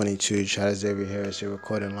 2022. Chad Xavier Harris here,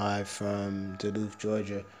 recording live from Duluth,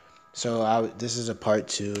 Georgia. So this is a part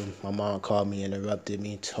two. My mom called me, interrupted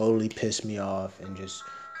me, totally pissed me off, and just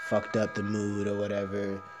fucked up the mood or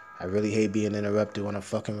whatever. I really hate being interrupted when I'm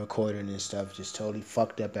fucking recording and stuff. Just totally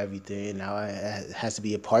fucked up everything. Now it has to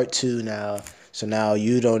be a part two now. So now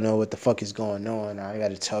you don't know what the fuck is going on. Now I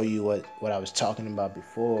got to tell you what I was talking about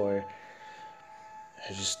before.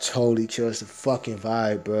 It just totally kills the fucking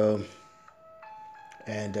vibe, bro.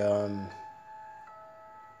 And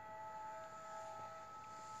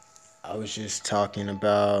I was just talking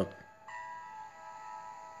about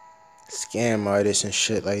scam artists and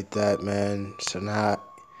shit like that, man. So now,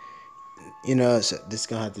 so this is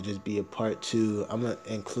gonna have to just be a part two. I'm gonna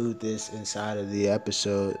include this inside of the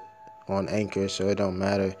episode on Anchor, so it don't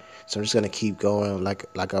matter. So I'm just gonna keep going,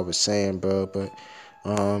 like I was saying, bro. But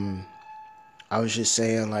I was just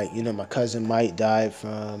saying, like, my cousin Mike died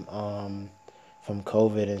from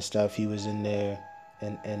COVID and stuff. He was in there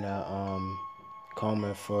in a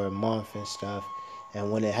coma for a month and stuff.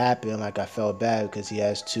 And when it happened, like, I felt bad because he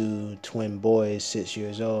has two twin boys, 6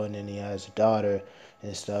 years old, and then he has a daughter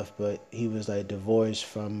and stuff. But he was like divorced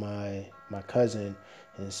from my cousin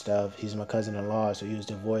and stuff. He's my cousin-in-law, so he was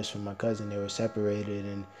divorced from my cousin. They were separated,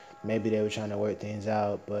 and maybe they were trying to work things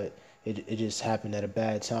out, but it just happened at a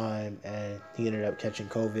bad time, and he ended up catching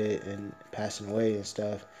COVID and passing away and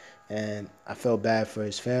stuff. And I felt bad for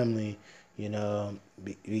his family,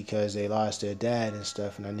 because they lost their dad and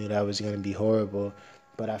stuff, and I knew that was going to be horrible.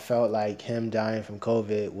 But I felt like him dying from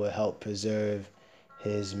COVID would help preserve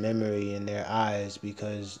his memory in their eyes,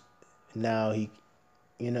 because now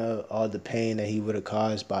all the pain that he would have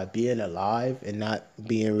caused by being alive and not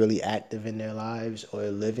being really active in their lives or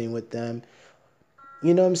living with them.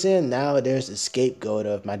 You know what I'm saying? Now there's a scapegoat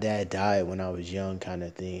of my dad died when I was young kind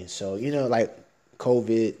of thing. So, like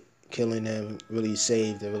COVID killing him really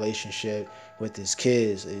saved the relationship with his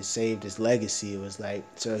kids. It saved his legacy. It was like,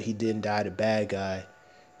 so he didn't die the bad guy.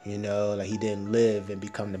 Like he didn't live and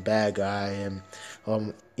become the bad guy. And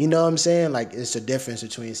you know what I'm saying? Like, it's a difference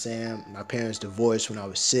between saying my parents divorced when I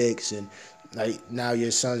was 6, and like now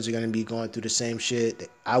your sons are gonna be going through the same shit that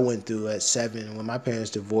I went through at 7 when my parents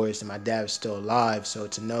divorced and my dad was still alive. So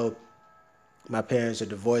to know my parents are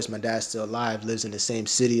divorced, my dad's still alive, lives in the same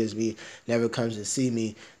city as me, never comes to see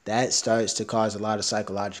me, that starts to cause a lot of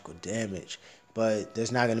psychological damage. But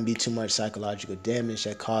there's not going to be too much psychological damage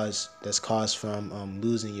that's caused from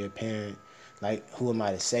losing your parent. Like, who am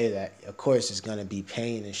I to say that? Of course, it's going to be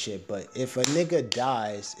pain and shit, but if a nigga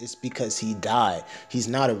dies, it's because he died. He's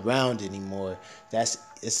not around anymore.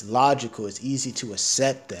 It's logical. It's easy to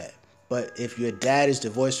accept that. But if your dad is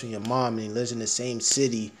divorced from your mom and he lives in the same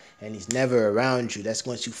city and he's never around you, that's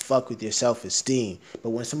going to fuck with your self-esteem. But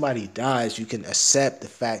when somebody dies, you can accept the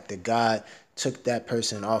fact that God took that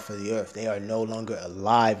person off of the earth. They are no longer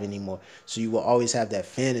alive anymore. So you will always have that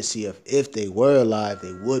fantasy of, if they were alive,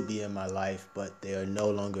 they would be in my life, but they are no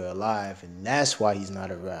longer alive. And that's why he's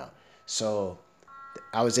not around. So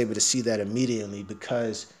I was able to see that immediately,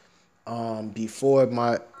 because before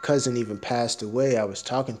my cousin even passed away, I was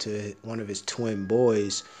talking to one of his twin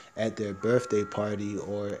boys at their birthday party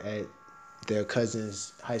or at their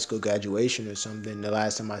cousin's high school graduation or something. The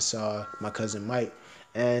last time I saw my cousin Mike,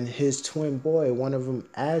 and his twin boy, one of them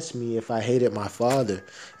asked me if I hated my father,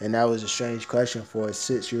 and that was a strange question for a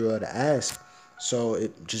 6-year-old to ask. So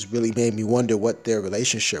it just really made me wonder what their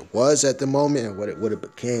relationship was at the moment and what it would have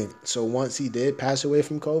became. So once he did pass away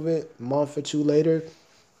from COVID, a month or two later,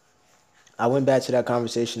 I went back to that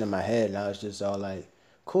conversation in my head, and I was just all like,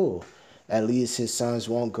 cool. At least his sons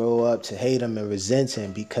won't grow up to hate him and resent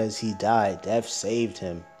him because he died. Death saved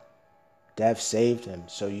him. Death saved him.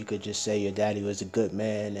 So you could just say your daddy was a good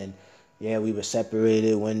man, and yeah, we were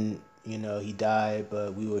separated when, he died,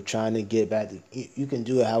 but we were trying to get back. You can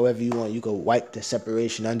do it however you want. You can wipe the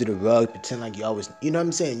separation under the rug, pretend like you always, you know what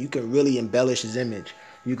I'm saying? You can really embellish his image.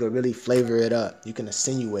 You can really flavor it up. You can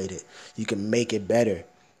insinuate it. You can make it better.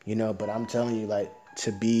 But I'm telling you, like,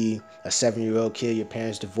 to be a 7-year-old kid, your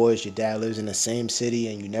parents divorced, your dad lives in the same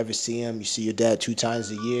city, and you never see him. You see your dad 2 times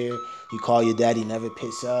a year. You call your dad, he never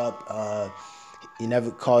picks up. He never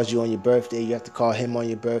calls you on your birthday. You have to call him on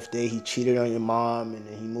your birthday. He cheated on your mom, and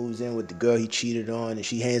then he moves in with the girl he cheated on, and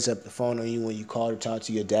she hangs up the phone on you when you call to talk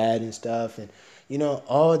to your dad and stuff. And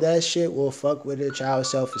all that shit will fuck with their child's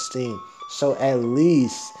self-esteem. So at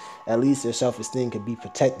least their self-esteem could be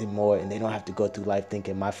protected more, and they don't have to go through life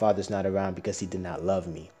thinking my father's not around because he did not love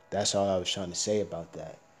me. That's all I was trying to say about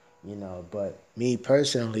that. But me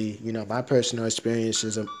personally, my personal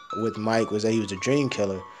experiences with Mike was that he was a dream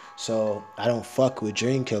killer. So I don't fuck with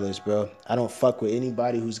dream killers, bro. I don't fuck with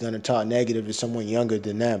anybody who's gonna talk negative to someone younger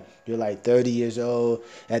than them. You're like 30 years old.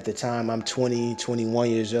 At the time, I'm 20,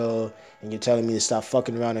 21 years old, and you're telling me to stop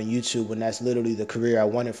fucking around on YouTube when that's literally the career I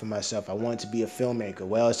wanted for myself. I wanted to be a filmmaker.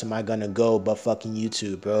 Where else am I gonna go but fucking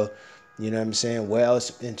YouTube, bro? You know what I'm saying? Where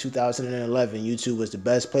else in 2011, YouTube was the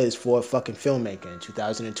best place for a fucking filmmaker. In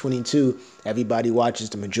 2022, everybody watches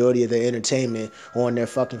the majority of their entertainment on their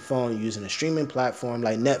fucking phone using a streaming platform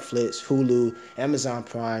like Netflix, Hulu, Amazon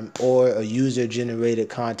Prime, or a user-generated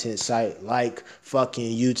content site like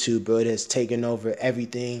fucking YouTube, bro. It has taken over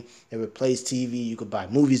everything. It replaced TV. You could buy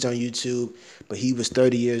movies on YouTube. But he was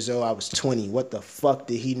 30 years old. I was 20. What the fuck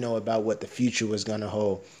did he know about what the future was going to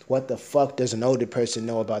hold? What the fuck does an older person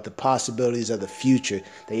know about the possibilities of the future?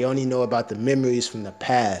 They only know about the memories from the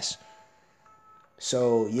past.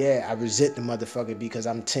 So, yeah, I resent the motherfucker because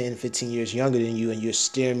I'm 10, 15 years younger than you and you're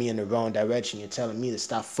steering me in the wrong direction. You're telling me to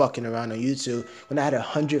stop fucking around on YouTube when I had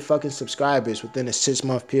 100 fucking subscribers within a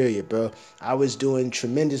 6-month period, bro. I was doing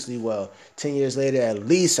tremendously well. 10 years later, at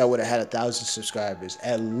least I would have had 1,000 subscribers.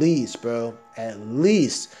 At least, bro. At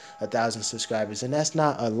least 1,000 subscribers. And that's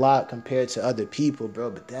not a lot compared to other people,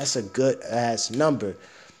 bro, but that's a good ass number.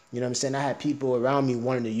 You know what I'm saying? I had people around me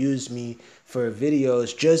wanting to use me for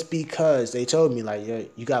videos just because they told me, like, yo,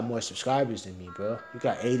 you got more subscribers than me, bro. You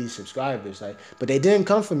got 80 subscribers. But they didn't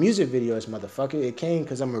come from music videos, motherfucker. It came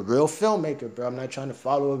because I'm a real filmmaker, bro. I'm not trying to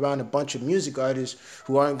follow around a bunch of music artists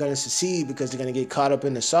who aren't going to succeed because they're going to get caught up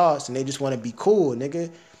in the sauce and they just want to be cool,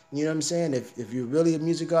 nigga. You know what I'm saying? If you're really a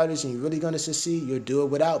music artist and you're really gonna succeed, you'll do it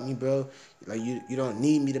without me, bro. Like you don't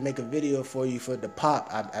need me to make a video for you for the pop.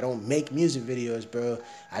 I don't make music videos, bro.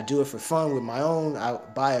 I do it for fun with my own. I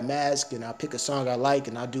buy a mask and I pick a song I like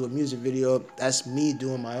and I do a music video. That's me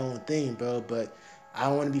doing my own thing, bro. But I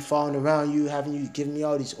don't want to be following around you, having you giving me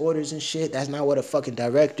all these orders and shit. That's not what a fucking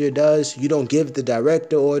director does. You don't give the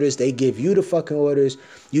director orders. They give you the fucking orders.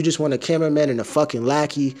 You just want a cameraman and a fucking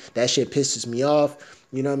lackey. That shit pisses me off.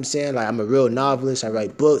 You know what I'm saying? Like, I'm a real novelist. I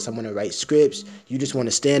write books. I want to write scripts. You just want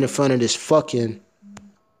to stand in front of this fucking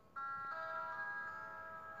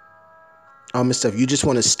stuff. You just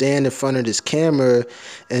want to stand in front of this camera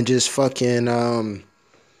and just fucking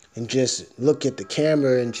and just look at the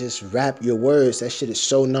camera and just rap your words. That shit is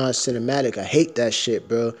so non-cinematic. I hate that shit,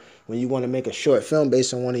 bro. When you want to make a short film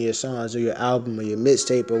based on one of your songs or your album or your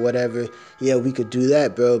mixtape or whatever, yeah, we could do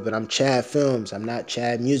that, bro. But I'm Chad Films. I'm not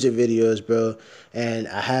Chad Music Videos, bro. And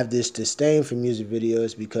I have this disdain for music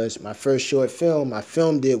videos because my first short film, I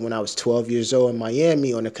filmed it when I was 12 years old in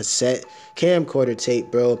Miami on a cassette camcorder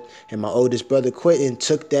tape, bro. And my oldest brother, Quentin,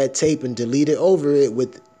 took that tape and deleted over it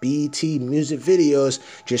with BET music videos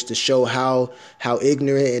just to show how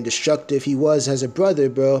ignorant and destructive he was as a brother,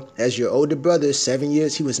 bro. As your older brother, 7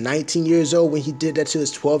 years, he was 19 years old when he did that to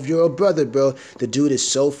his 12-year-old brother, bro. The dude is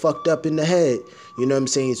so fucked up in the head. You know what I'm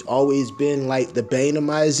saying? He's always been like the bane of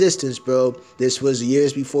my existence, bro. This was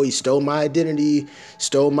years before he stole my identity,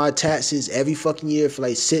 stole my taxes every fucking year for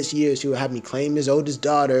like 6 years. He would have me claim his oldest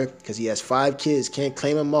daughter because he has 5 kids, can't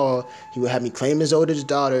claim them all. He would have me claim his oldest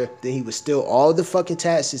daughter. Then he would steal all the fucking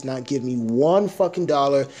taxes, not give me one fucking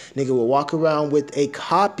dollar. Nigga would walk around with a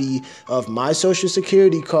copy of my social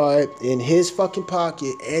security card in his fucking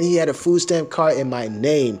pocket, and he had a food stamp card in my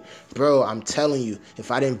name. Bro, I'm telling you,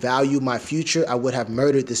 if I didn't value my future, I would have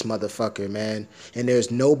murdered this motherfucker, man. And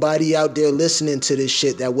there's nobody out there listening to this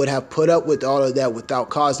shit that would have put up with all of that without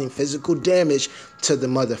causing physical damage to the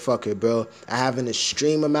motherfucker, bro. I have an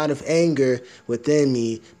extreme amount of anger within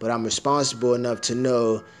me, but I'm responsible enough to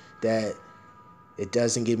know that it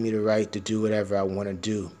doesn't give me the right to do whatever I want to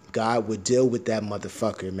do. God would deal with that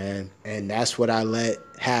motherfucker, man. And that's what I let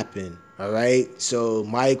happen. All right. So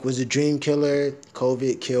Mike was a dream killer.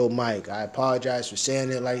 COVID killed Mike. I apologize for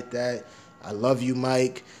saying it like that. I love you,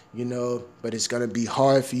 Mike, but it's going to be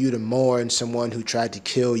hard for you to mourn someone who tried to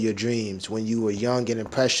kill your dreams when you were young and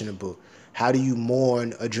impressionable. How do you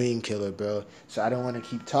mourn a dream killer, bro? So I don't want to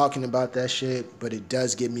keep talking about that shit, but it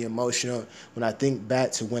does get me emotional when I think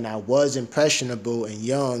back to when I was impressionable and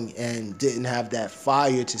young and didn't have that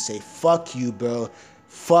fire to say, fuck you, bro.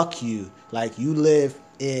 Fuck you. Like, you live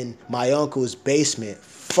in my uncle's basement.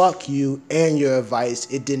 Fuck you and your advice.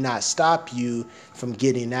 It did not stop you from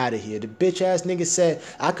getting out of here. The bitch ass nigga said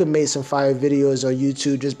I could make some fire videos on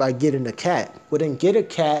YouTube just by getting a cat. Well then get a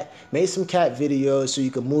cat, make some cat videos so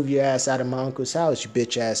you can move your ass out of my uncle's house, you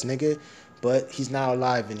bitch ass nigga. But he's not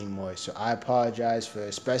alive anymore. So I apologize for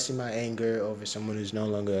expressing my anger over someone who's no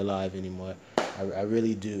longer alive anymore. I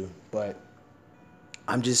really do. But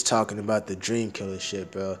I'm just talking about the dream killer shit,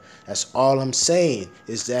 bro. That's all I'm saying,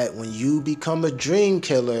 is that when you become a dream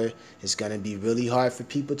killer, it's going to be really hard for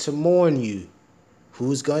people to mourn you.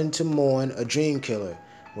 Who's going to mourn a dream killer?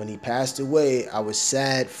 When he passed away, I was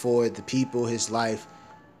sad for the people his life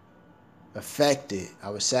affected. I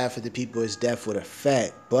was sad for the people his death would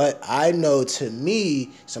affect. But I know, to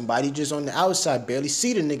me, somebody just on the outside barely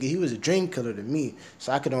see the nigga. He was a dream killer to me.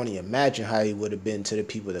 So I could only imagine how he would have been to the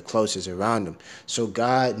people the closest around him. So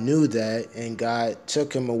God knew that, and God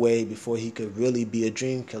took him away before he could really be a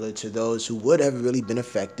dream killer to those who would have really been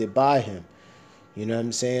affected by him. You know what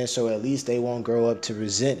I'm saying? So at least they won't grow up to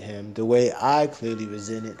resent him the way I clearly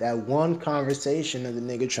resented that one conversation of the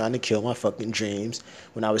nigga trying to kill my fucking dreams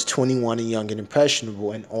when I was 21 and young and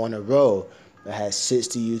impressionable and on a roll. I had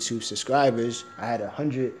 60 YouTube subscribers. I had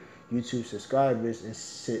 100 YouTube subscribers in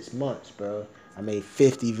 6 months, bro. I made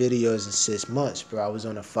 50 videos in 6 months, bro. I was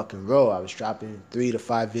on a fucking roll. I was dropping 3 to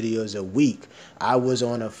 5 videos a week. I was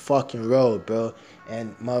on a fucking roll, bro.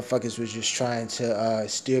 And motherfuckers was just trying to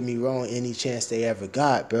steer me wrong any chance they ever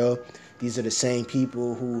got, bro. These are the same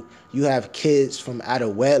people who, you have kids from out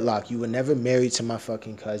of wedlock. You were never married to my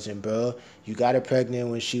fucking cousin, bro. You got her pregnant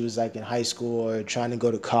when she was like in high school or trying to go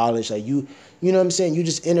to college. Like you know what I'm saying? You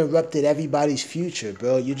just interrupted everybody's future,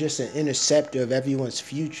 bro. You're just an interceptor of everyone's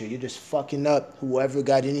future. You're just fucking up whoever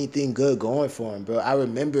got anything good going for them, bro. I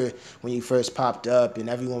remember when you first popped up and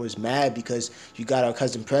everyone was mad because you got our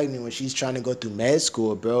cousin pregnant when she's trying to go through med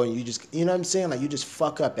school, bro. And you just, you know what I'm saying? Like you just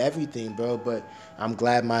fuck up everything, bro. But I'm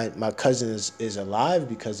glad my cousin is alive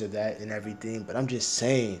because of that and everything. But I'm just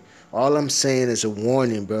saying, all I'm saying is a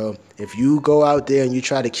warning, bro. If you go out there and you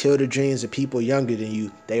try to kill the dreams of people younger than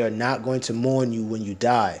you, they are not going to mourn you when you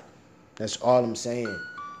die. That's all I'm saying.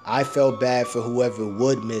 I felt bad for whoever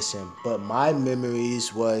would miss him, but my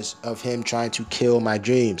memories was of him trying to kill my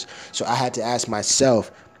dreams. So I had to ask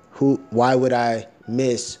myself, why would I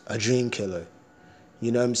miss a dream killer?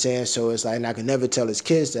 You know what I'm saying? So it's like, and I can never tell his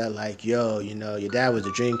kids that, like, yo, you know, your dad was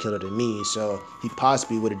a dream killer to me, so he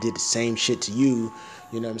possibly would have did the same shit to you.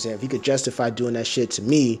 You know what I'm saying? If he could justify doing that shit to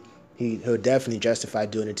me, he'll definitely justify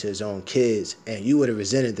doing it to his own kids. And you would have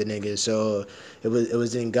resented the nigga. So it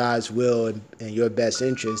was in God's will and your best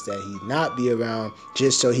interest that he not be around,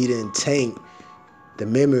 just so he didn't taint the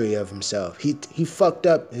memory of himself. He fucked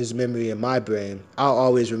up his memory in my brain. I'll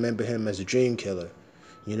always remember him as a dream killer.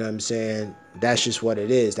 You know what I'm saying? That's just what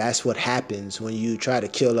it is. That's what happens when you try to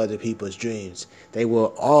kill other people's dreams. They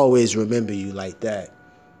will always remember you like that.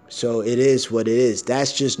 So it is what it is.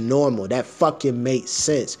 That's just normal. That fucking makes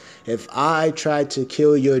sense. If I try to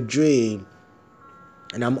kill your dream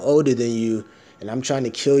and I'm older than you and I'm trying to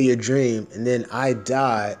kill your dream and then I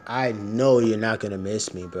die, I know you're not going to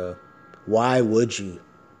miss me, bro. Why would you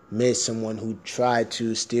miss someone who tried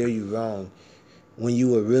to steer you wrong when you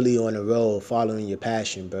were really on a roll following your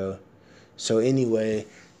passion, bro? So anyway,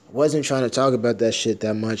 I wasn't trying to talk about that shit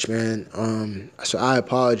that much, man. So I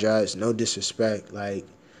apologize. No disrespect. Like,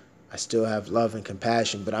 I still have love and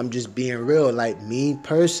compassion, but I'm just being real. Like, me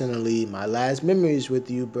personally, my last memories with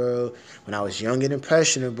you, bro, when I was young and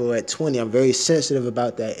impressionable at 20, I'm very sensitive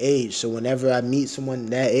about that age. So whenever I meet someone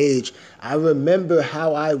that age, I remember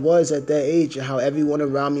how I was at that age and how everyone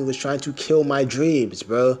around me was trying to kill my dreams,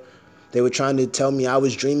 bro. They were trying to tell me I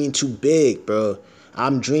was dreaming too big, bro.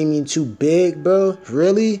 I'm dreaming too big, bro?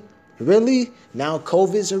 Really? Really? Now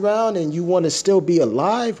COVID's around and you want to still be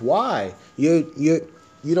alive? Why?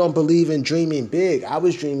 You don't believe in dreaming big. I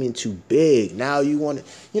was dreaming too big. Now you want to,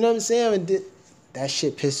 you know what I'm saying? That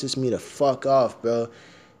shit pisses me the fuck off, bro.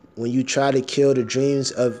 When you try to kill the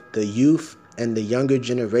dreams of the youth and the younger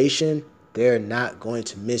generation, they're not going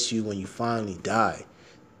to miss you when you finally die.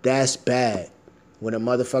 That's bad. When a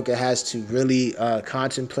motherfucker has to really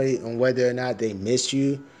contemplate on whether or not they miss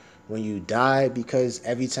you when you die because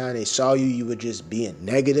every time they saw you, you were just being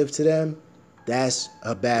negative to them, that's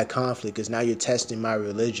a bad conflict because now you're testing my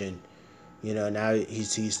religion. You know, now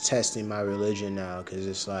he's testing my religion now because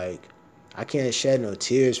it's like, I can't shed no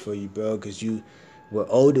tears for you, bro, because you were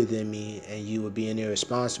older than me and you were being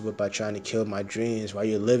irresponsible by trying to kill my dreams while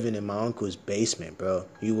you're living in my uncle's basement, bro.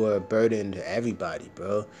 You were a burden to everybody,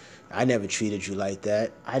 bro. I never treated you like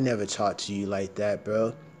that. I never talked to you like that,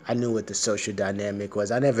 bro. I knew what the social dynamic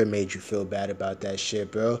was. I never made you feel bad about that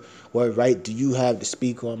shit, bro. What right do you have to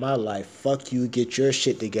speak on my life? Fuck you, get your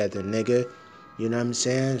shit together, nigga. You know what I'm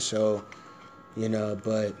saying? So,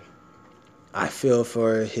 but I feel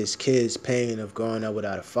for his kids' pain of growing up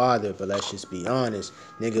without a father, but let's just be honest.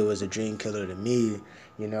 Nigga was a dream killer to me.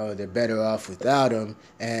 They're better off without him,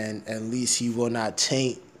 and at least he will not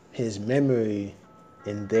taint his memory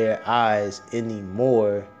in their eyes any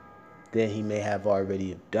more than he may have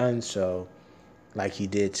already done so, like he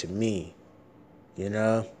did to me, you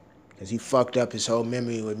know? Because he fucked up his whole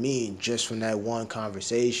memory with me just from that one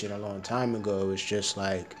conversation a long time ago. It was just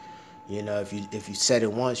like, if you said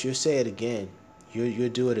it once, you'll say it again. You'll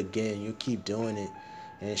do it again. You'll keep doing it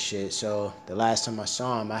and shit. So the last time I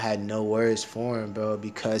saw him, I had no words for him, bro,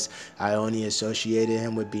 because I only associated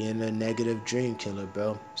him with being a negative dream killer,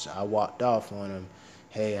 bro. So I walked off on him.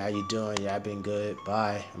 Hey, how you doing? Yeah, I've been good.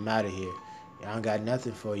 Bye. I'm out of here. I don't got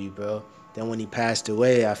nothing for you, bro. Then when he passed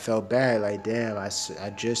away, I felt bad. Like, damn, I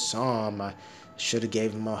just saw him. I should have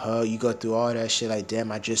gave him a hug. You go through all that shit like,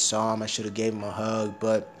 damn, I just saw him. I should have gave him a hug.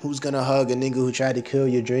 But who's going to hug a nigga who tried to kill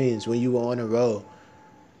your dreams when you were on the road?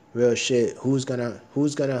 Real shit. Who's gonna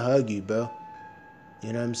hug you, bro?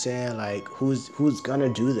 You know what I'm saying? Like, who's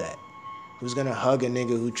gonna do that? Who's gonna hug a nigga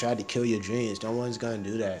who tried to kill your dreams? No one's gonna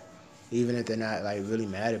do that. Even if they're not, like, really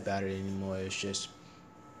mad about it anymore. It's just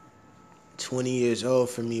 20 years old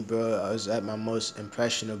for me, bro. I was at my most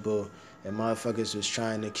impressionable, and motherfuckers was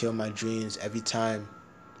trying to kill my dreams every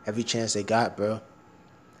chance they got, bro.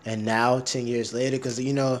 And now, 10 years later, because,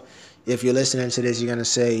 if you're listening to this, you're going to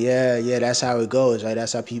say, yeah, that's how it goes, right?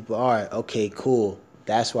 That's how people are. Okay, cool.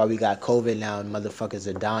 That's why we got COVID now and motherfuckers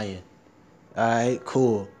are dying. All right,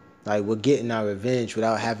 cool. Like, we're getting our revenge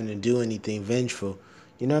without having to do anything vengeful.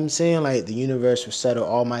 You know what I'm saying? Like, the universe will settle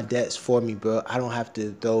all my debts for me, bro. I don't have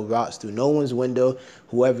to throw rocks through no one's window.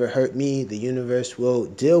 Whoever hurt me, the universe will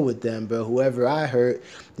deal with them, bro. Whoever I hurt,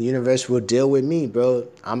 the universe will deal with me, bro.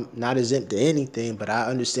 I'm not exempt to anything, but I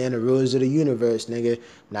understand the rules of the universe, nigga.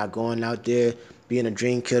 Not going out there being a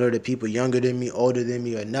dream killer to people younger than me, older than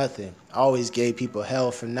me, or nothing. I always gave people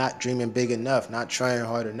hell for not dreaming big enough, not trying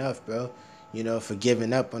hard enough, bro. For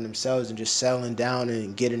giving up on themselves and just settling down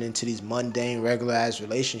and getting into these mundane, regular-ass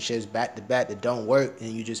relationships back to back that don't work,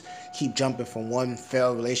 and you just keep jumping from one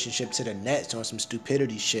failed relationship to the next on some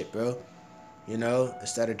stupidity shit, bro.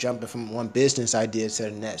 Instead of jumping from one business idea to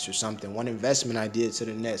the next or something, one investment idea to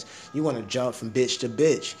the next, you want to jump from bitch to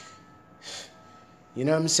bitch. You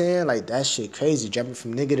know what I'm saying? Like, that shit crazy. Jumping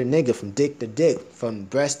from nigga to nigga, from dick to dick, from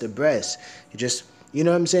breast to breast. You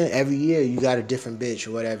know what I'm saying? Every year you got a different bitch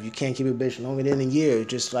or whatever. You can't keep a bitch longer than a year.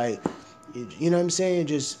 Just like, you know what I'm saying?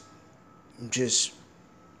 Just,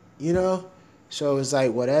 So it's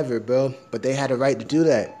like, whatever, bro. But they had a right to do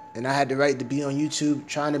that. And I had the right to be on YouTube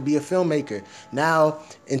trying to be a filmmaker. Now,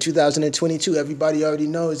 in 2022, everybody already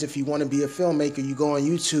knows if you want to be a filmmaker, you go on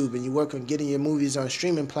YouTube and you work on getting your movies on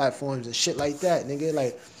streaming platforms and shit like that, nigga.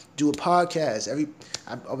 Like, do a podcast.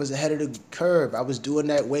 I was ahead of the curve. I was doing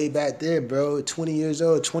that way back there, bro. 20 years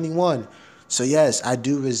old, 21. So, yes, I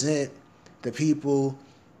do resent the people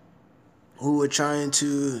who were trying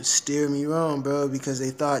to steer me wrong, bro, because they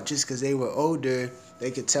thought just because they were older,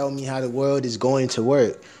 they could tell me how the world is going to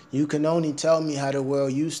work. You can only tell me how the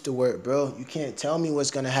world used to work, bro. You can't tell me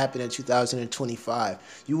what's going to happen in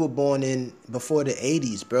 2025. You were born in before the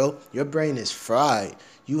 80s, bro. Your brain is fried.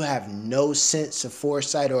 You have no sense of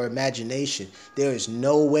foresight or imagination. There is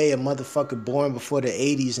no way a motherfucker born before the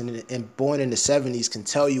 80s and born in the 70s can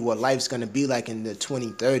tell you what life's going to be like in the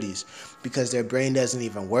 2030s because their brain doesn't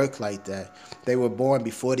even work like that. They were born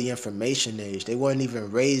before the information age. They weren't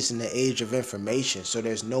even raised in the age of information. So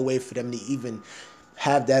there's no way for them to even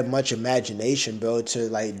have that much imagination, bro, to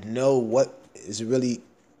like know what is really,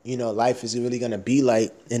 life is really going to be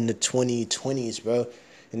like in the 2020s, bro.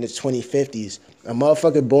 In the 2050s. A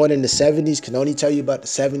motherfucker born in the 70s can only tell you about the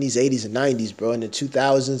 70s, 80s, and 90s, bro. In the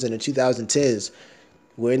 2000s and the 2010s.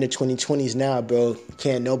 We're in the 2020s now, bro.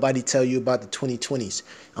 Can't nobody tell you about the 2020s.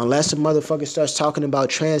 Unless a motherfucker starts talking about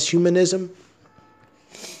transhumanism.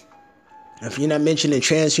 If you're not mentioning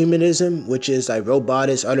transhumanism, which is like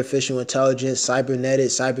robotics, artificial intelligence,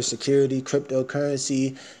 cybernetics, cybersecurity,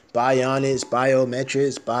 cryptocurrency, bionics,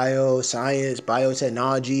 biometrics, bioscience,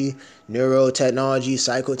 biotechnology, neurotechnology,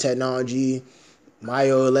 psychotechnology,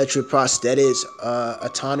 myoelectric prosthetics,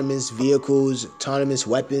 autonomous vehicles, autonomous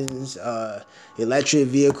weapons, electric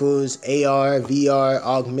vehicles, AR, VR,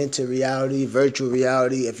 augmented reality, virtual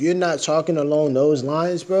reality. If you're not talking along those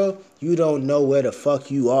lines, bro, you don't know where the fuck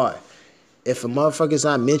you are. If a motherfucker's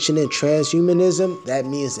not mentioning transhumanism, that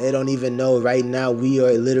means they don't even know right now we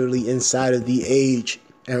are literally inside of the age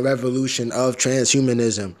and revolution of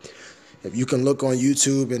transhumanism. If you can look on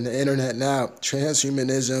YouTube and the internet now,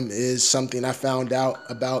 transhumanism is something I found out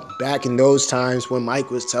about back in those times when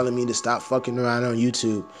Mike was telling me to stop fucking around on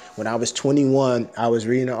YouTube. When I was 21, I was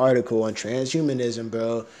reading an article on transhumanism,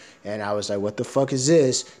 bro. And I was like, what the fuck is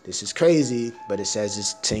this? This is crazy. But it says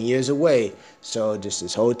it's 10 years away. So just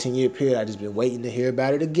this whole 10-year period, I just been waiting to hear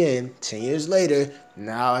about it again. 10 years later,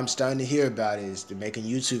 now I'm starting to hear about it. They're making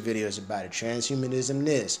YouTube videos about it. Transhumanism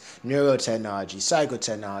this, neurotechnology,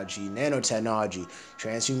 psychotechnology, nanotechnology,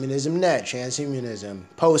 transhumanism that, transhumanism,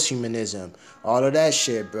 posthumanism, all of that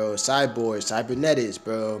shit, bro. Cyborgs, cybernetics,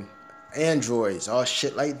 bro. Androids, all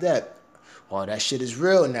shit like that. All that shit is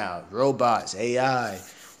real now. Robots, AI,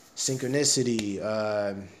 synchronicity,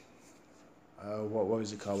 what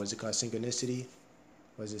was it called? Was it called synchronicity?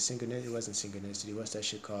 Was it synchronicity? It wasn't synchronicity. What's that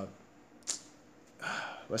shit called?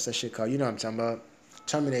 What's that shit called? You know what I'm talking about.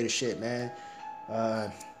 Terminator shit, man.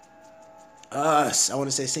 I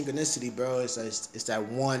want to say synchronicity, bro. It's that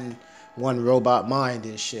one robot mind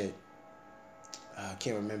and shit. I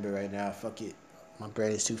can't remember right now. Fuck it. My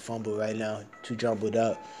brain is too fumbled right now, too jumbled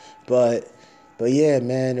up. But yeah,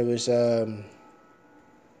 man, it was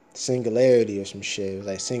singularity or some shit. It was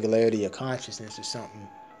like singularity of consciousness or something.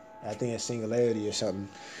 I think it's singularity or something.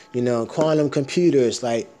 You know, quantum computers,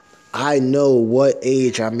 like, I know what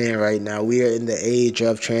age I'm in right now. We are in the age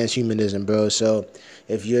of transhumanism, bro. So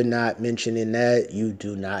if you're not mentioning that, you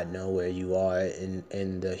do not know where you are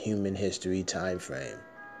in the human history time frame.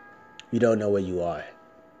 You don't know where you are.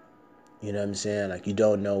 You know what I'm saying? Like, you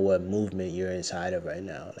don't know what movement you're inside of right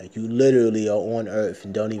now. Like, you literally are on Earth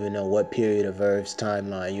and don't even know what period of Earth's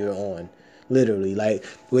timeline you're on. Literally, like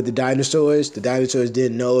with the dinosaurs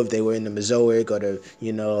didn't know if they were in the Mesozoic or the,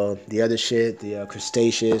 you know, the other shit, the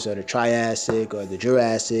Cretaceous or the Triassic or the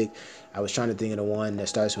Jurassic. I was trying to think of the one that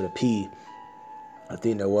starts with a P. I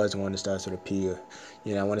think there was one that starts with a P. Or,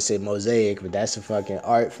 you know, I want to say mosaic, but that's a fucking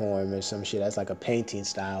art form or some shit. That's like a painting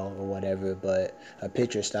style or whatever, but a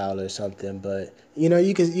picture style or something. But you know,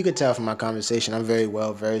 you could tell from my conversation, I'm very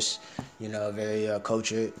well versed. You know, very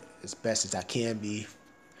cultured as best as I can be.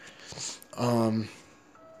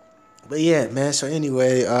 But yeah, man. So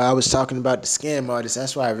anyway, I was talking about the scam artists.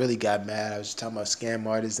 That's why I really got mad. I was talking about scam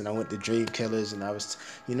artists, and I went to Dream Killers, and I was,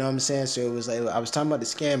 you know what I'm saying. So it was like I was talking about the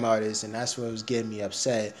scam artists, and that's what was getting me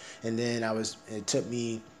upset. And then it took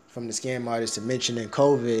me from the scam artist to mentioning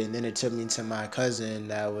COVID, and then it took me to my cousin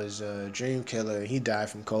that was a dream killer, and he died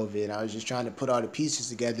from COVID. And I was just trying to put all the pieces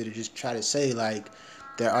together to just try to say, like,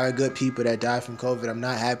 there are good people that die from COVID. I'm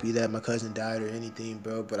not happy that my cousin died or anything,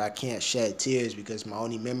 bro, but I can't shed tears because my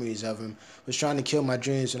only memories of him was trying to kill my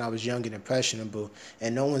dreams when I was young and impressionable,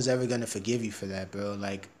 and no one's ever gonna forgive you for that, bro.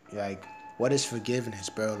 Like, what is forgiveness,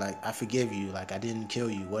 bro? Like, I forgive you. Like, I didn't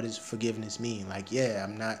kill you. What does forgiveness mean? Like, yeah,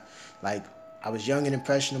 I'm not, like, I was young and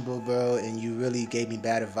impressionable, bro, and you really gave me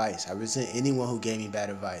bad advice. I resent anyone who gave me bad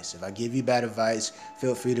advice. If I give you bad advice,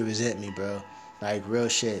 feel free to resent me, bro. Like, real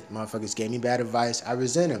shit. Motherfuckers gave me bad advice. I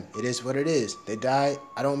resent them. It is what it is. They died.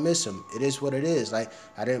 I don't miss them. It is what it is. Like,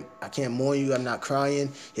 I can't mourn you. I'm not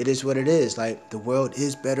crying. It is what it is. Like, the world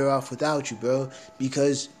is better off without you, bro,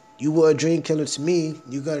 because you were a dream killer to me.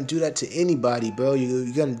 You're going to do that to anybody, bro.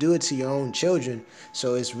 You're going to do it to your own children.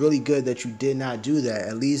 So it's really good that you did not do that.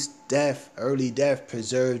 At least early death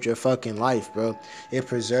preserved your fucking life, bro. It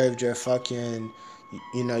preserved your fucking,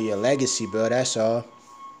 you know, your legacy, bro. That's all.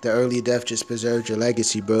 The early death just preserved your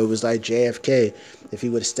legacy, bro. It was like JFK. If he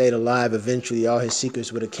would have stayed alive, eventually all his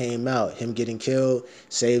secrets would have came out. Him getting killed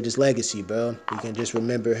saved his legacy, bro. You can just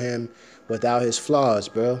remember him without his flaws,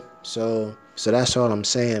 bro. So that's all I'm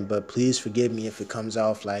saying. But please forgive me if it comes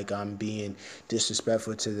off like I'm being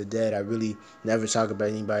disrespectful to the dead. I really never talk about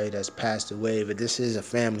anybody that's passed away, but this is a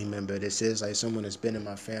family member. This is like someone that's been in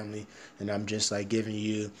my family, and I'm just like giving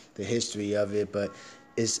you the history of it. But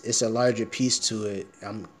it's a larger piece to it.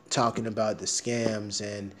 I'm talking about the scams,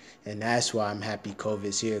 and that's why I'm happy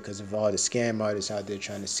COVID's here, because of all the scam artists out there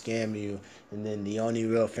trying to scam you. And then the only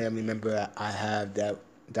real family member I have that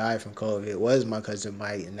died from COVID was my cousin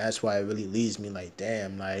Mike, and that's why it really leaves me like,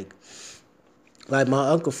 damn, like my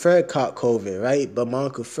Uncle Fred caught COVID, right? But my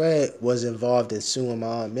Uncle Fred was involved in suing my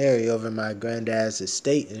Aunt Mary over my granddad's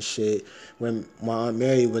estate and shit, when my Aunt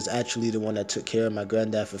Mary was actually the one that took care of my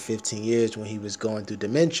granddad for 15 years when he was going through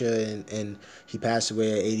dementia, and he passed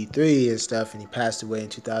away at 83 and stuff, and he passed away in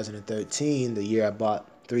 2013, the year I bought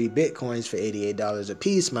 3 Bitcoins for $88 a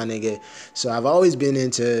piece, my nigga. So I've always been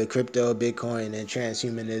into crypto, Bitcoin, and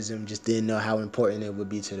transhumanism, just didn't know how important it would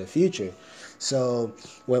be to the future. So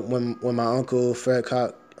when my Uncle Fred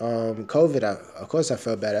caught COVID, of course I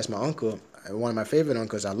felt bad. That's my uncle. one of my favorite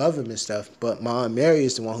uncles. I love him and stuff. But my Aunt Mary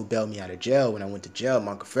is the one who bailed me out of jail when I went to jail.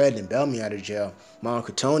 My Uncle Fred didn't bail me out of jail. My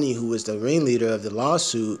Uncle Tony, who was the ringleader of the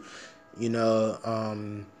lawsuit, you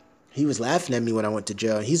know, he was laughing at me when I went to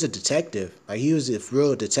jail. He's a detective. Like, he was a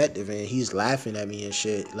real detective, and he's laughing at me and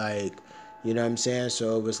shit. Like, you know what I'm saying?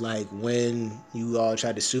 So it was like when you all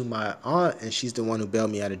tried to sue my aunt, and she's the one who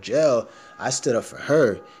bailed me out of jail, I stood up for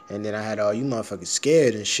her. And then I had all you motherfuckers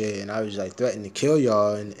scared and shit. And I was like threatening to kill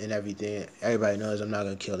y'all and everything. Everybody knows I'm not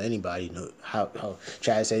going to kill anybody. No, how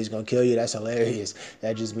try to say he's going to kill you? That's hilarious.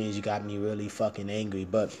 That just means you got me really fucking angry.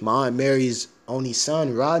 But my Aunt Mary's only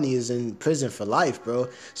son, Rodney, is in prison for life, bro.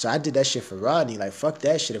 So I did that shit for Rodney. Like, fuck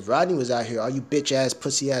that shit. If Rodney was out here, all you bitch ass,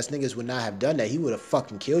 pussy ass niggas would not have done that. He would have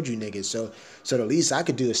fucking killed you niggas. So the least I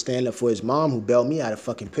could do is stand up for his mom, who bailed me out of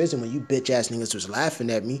fucking prison when you bitch ass niggas was laughing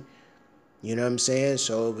at me. You know what I'm saying?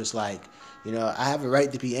 So it was like, you know, I have a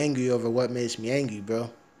right to be angry over what makes me angry, bro.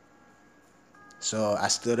 So I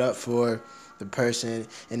stood up for the person,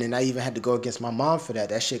 and then I even had to go against my mom for that.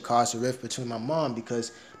 That shit caused a rift between my mom,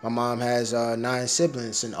 because my mom has 9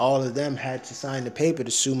 siblings, and all of them had to sign the paper to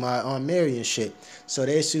sue my Aunt Mary and shit. So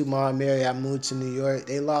they sued my Aunt Mary. I moved to New York.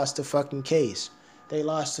 They lost the fucking case. They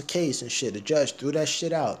lost the case and shit. The judge threw that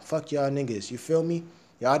shit out. Fuck y'all niggas. You feel me?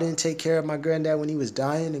 Y'all didn't take care of my granddad when he was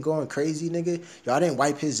dying and going crazy, nigga. Y'all didn't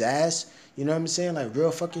wipe his ass. You know what I'm saying? Like,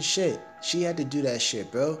 real fucking shit. She had to do that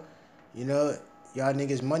shit, bro. You know, y'all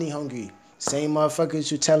niggas money hungry. Same motherfuckers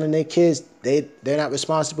who telling their kids they're not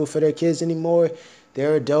responsible for their kids anymore.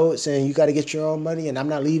 They're adults and you got to get your own money, and I'm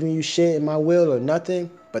not leaving you shit in my will or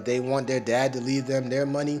nothing. But they want their dad to leave them their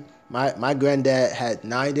money. My granddad had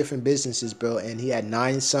 9 different businesses, bro, and he had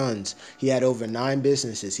 9 sons. He had over 9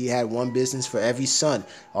 businesses. He had one business for every son.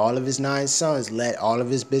 All of his 9 sons let all of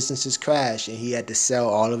his businesses crash, and he had to sell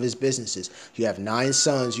all of his businesses. You have 9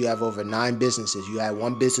 sons. You have over 9 businesses. You had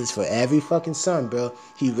one business for every fucking son, bro.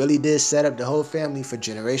 He really did set up the whole family for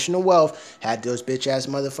generational wealth. Had those bitch-ass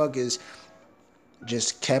motherfuckers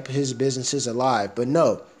just kept his businesses alive. But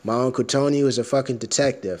no, my Uncle Tony was a fucking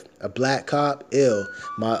detective, a black cop, ill.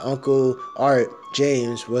 My Uncle Art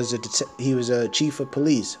James was he was a chief of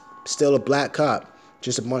police, still a black cop.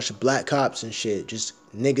 Just a bunch of black cops and shit. Just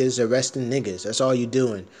niggas arresting niggas. That's all you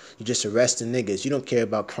doing. You just arresting niggas. You don't care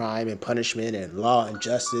about crime and punishment and law and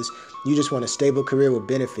justice. You just want a stable career with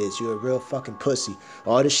benefits. You're a real fucking pussy.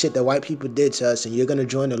 All the shit that white people did to us, and you're gonna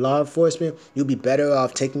join the law enforcement, you'll be better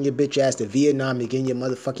off taking your bitch ass to Vietnam and getting your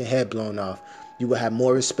motherfucking head blown off. You will have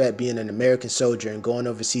more respect being an American soldier and going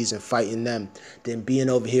overseas and fighting them than being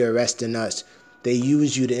over here arresting us. They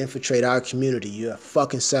use you to infiltrate our community. You're a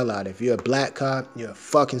fucking sellout. If you're a black cop, you're a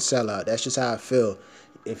fucking sellout. That's just how I feel.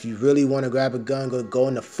 If you really want to grab a gun, go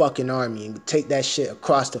in the fucking army and take that shit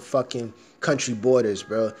across the fucking country borders,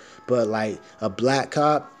 bro. But like a black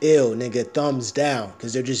cop, ill, nigga, thumbs down.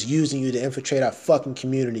 Because they're just using you to infiltrate our fucking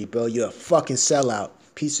community, bro. You're a fucking sellout.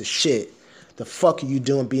 Piece of shit. The fuck are you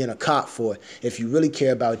doing being a cop for? If you really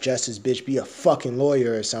care about justice, bitch, be a fucking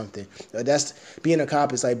lawyer or something. That's being a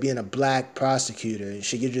cop is like being a black prosecutor and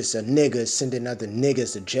shit. You're just a nigga sending other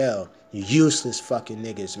niggas to jail. You useless fucking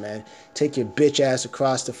niggas, man. Take your bitch ass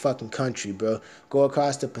across the fucking country, bro. Go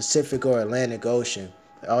across the Pacific or Atlantic Ocean.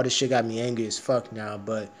 All this shit got me angry as fuck now,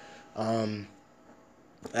 but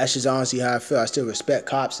that's just honestly how I feel. I still respect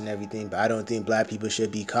cops and everything, but I don't think black people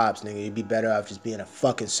should be cops, nigga. You'd be better off just being a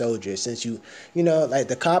fucking soldier. Since you know, like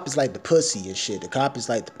the cop is like the pussy and shit. The cop is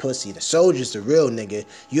like the pussy. The soldier's the real nigga.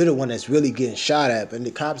 You're the one that's really getting shot at, but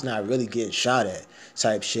the cop's not really getting shot at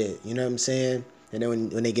type shit. You know what I'm saying? And then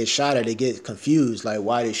when they get shot at, they get confused. Like,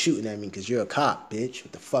 why they shooting at me? Because you're a cop, bitch.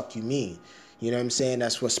 What the fuck you mean? You know what I'm saying?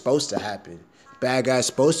 That's what's supposed to happen. Bad guys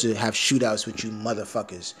supposed to have shootouts with you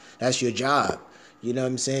motherfuckers. That's your job. You know what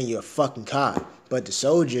I'm saying? You're a fucking cop. But the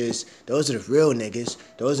soldiers, those are the real niggas.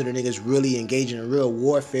 Those are the niggas really engaging in real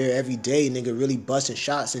warfare every day, nigga, really busting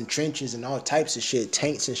shots in trenches and all types of shit,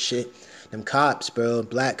 tanks and shit. Them cops, bro,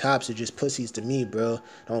 black cops are just pussies to me, bro.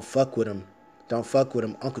 Don't fuck with them. Don't fuck with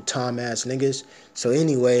them Uncle Tom ass niggas. So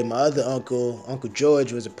anyway, my other uncle, Uncle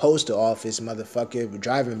George, was a postal office motherfucker,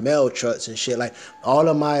 driving mail trucks and shit. Like all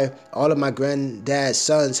of my granddad's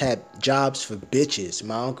sons had jobs for bitches.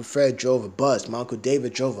 My Uncle Fred drove a bus. My Uncle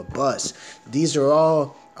David drove a bus. These are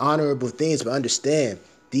all honorable things, but understand,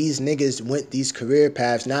 these niggas went these career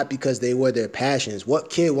paths not because they were their passions. What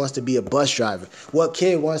kid wants to be a bus driver? What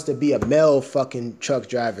kid wants to be a mail fucking truck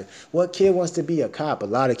driver? What kid wants to be a cop? A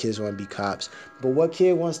lot of kids want to be cops. But what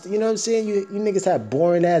kid wants to, you know what I'm saying? You niggas have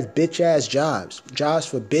boring ass, bitch ass jobs. Jobs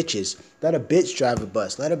for bitches. Let a bitch drive a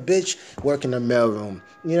bus. Let a bitch work in the mailroom.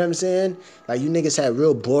 You know what I'm saying? Like, you niggas had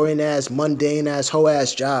real boring ass, mundane ass, hoe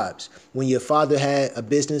ass jobs. When your father had a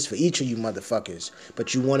business for each of you motherfuckers.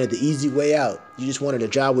 But you wanted the easy way out. You just wanted a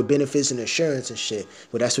job with benefits and insurance and shit.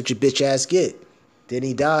 Well, that's what your bitch ass get. Then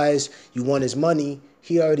he dies. You want his money.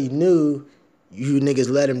 He already knew you niggas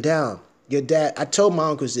let him down. Your dad, I told my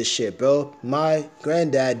uncles this shit, bro. My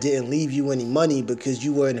granddad didn't leave you any money because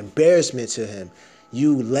you were an embarrassment to him.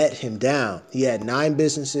 You let him down. He had 9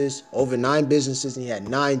 businesses, over 9 businesses, and he had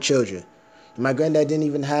 9 children. My granddad didn't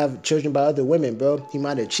even have children by other women, bro. He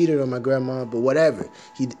might have cheated on my grandma, but whatever.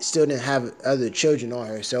 He still didn't have other children on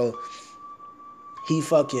her. So he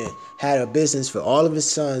fucking had a business for all of his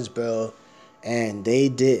sons, bro. And they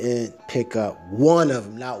didn't pick up one of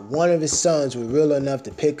them. Not one of his sons was real enough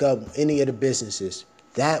to pick up any of the businesses.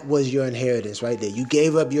 That was your inheritance right there. You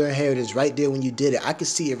gave up your inheritance right there when you did it. I could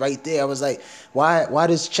see it right there. I was like, why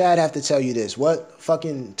does Chad have to tell you this? What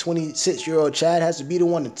fucking 26-year-old Chad has to be the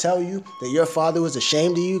one to tell you that your father was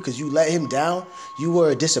ashamed of you because you let him down? You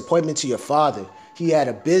were a disappointment to your father. He had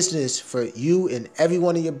a business for you and every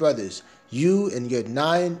one of your brothers. You and your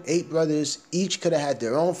 8 brothers each could have had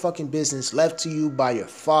their own fucking business left to you by your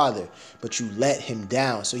father, but you let him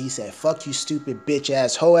down. So he said, fuck you stupid bitch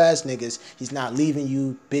ass hoe ass niggas. He's not leaving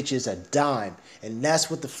you bitches a dime. And that's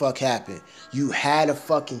what the fuck happened. You had a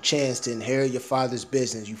fucking chance to inherit your father's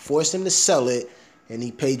business. You forced him to sell it and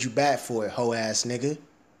he paid you back for it, hoe ass nigga.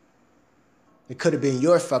 It could have been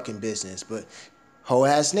your fucking business, but hoe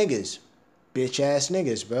ass niggas. Bitch ass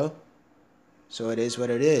niggas, bro. So it is what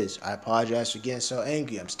it is. I apologize for getting so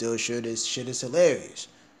angry. I'm still sure this shit is hilarious.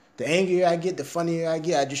 The angrier I get, the funnier I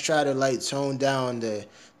get. I just try to like tone down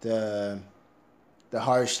the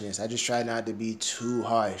harshness. I just try not to be too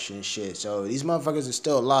harsh and shit. So these motherfuckers are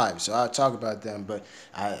still alive, so I'll talk about them. But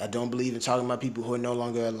I don't believe in talking about people who are no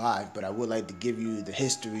longer alive. But I would like to give you the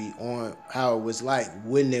history on how it was like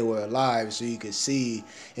when they were alive so you could see.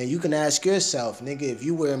 And you can ask yourself, nigga, if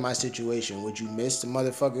you were in my situation, would you miss the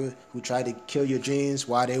motherfucker who tried to kill your dreams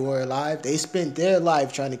while they were alive? They spent their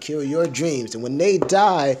life trying to kill your dreams. And when they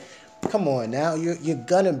die, come on now, you're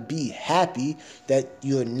gonna be happy that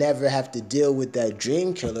you'll never have to deal with that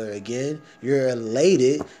dream killer again. You're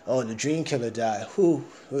elated. Oh, the dream killer died. Whew.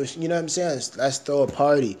 You know what I'm saying? Let's throw a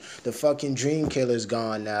party. The fucking dream killer's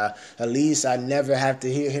gone now. At least I never have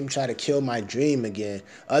to hear him try to kill my dream again.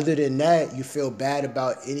 Other than that, you feel bad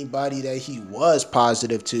about anybody that he was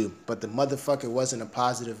positive to. But the motherfucker wasn't a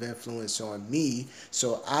positive influence on me.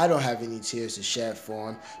 So I don't have any tears to shed for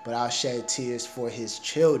him. But I'll shed tears for his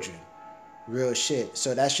children. Real shit.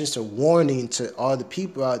 So that's just a warning to all the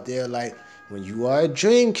people out there. Like, when you are a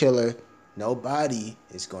dream killer, nobody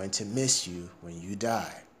is going to miss you when you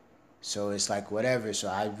die. So it's like whatever. So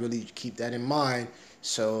I really keep that in mind.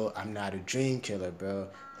 So I'm not a dream killer, bro.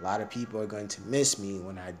 A lot of people are going to miss me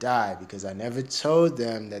when I die because I never told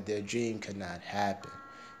them that their dream could not happen.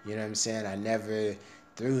 You know what I'm saying? I never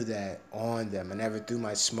threw that on them. I never threw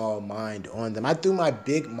my small mind on them. I threw my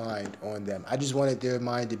big mind on them. I just wanted their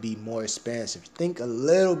mind to be more expansive. Think a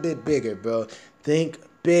little bit bigger, bro. Think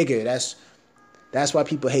bigger. That's why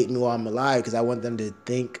people hate me while I'm alive, because I want them to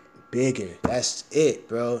think bigger. That's it,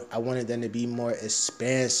 bro. I wanted them to be more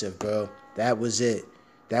expansive, bro. That was it.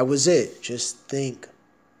 That was it. Just think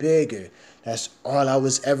bigger. That's all I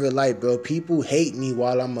was ever like, bro. People hate me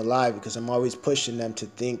while I'm alive because I'm always pushing them to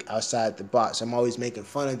think outside the box. I'm always making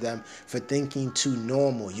fun of them for thinking too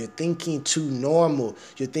normal. You're thinking too normal.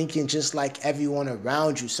 You're thinking just like everyone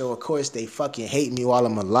around you. So, of course, they fucking hate me while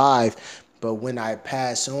I'm alive. But when I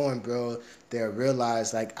pass on, bro, they'll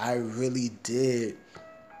realize, like, I really did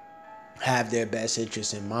have their best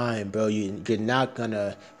interests in mind, bro. You're not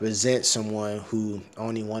gonna resent someone who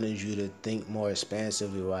only wanted you to think more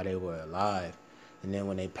expansively while they were alive. And then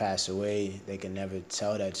when they pass away, they can never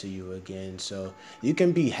tell that to you again. So you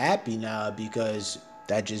can be happy now because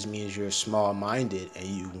that just means you're small-minded and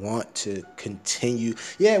you want to continue.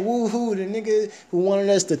 Yeah, woohoo, the nigga who wanted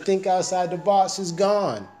us to think outside the box is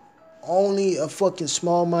gone. Only a fucking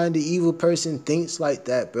small-minded evil person thinks like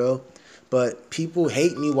that, bro. But people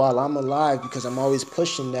hate me while I'm alive because I'm always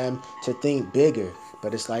pushing them to think bigger.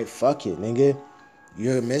 But it's like, fuck it, nigga.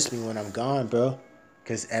 You're gonna miss me when I'm gone, bro.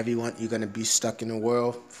 Because you're gonna be stuck in a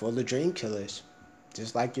world full of dream killers.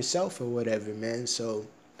 Just like yourself or whatever, man. So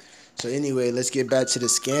anyway, let's get back to the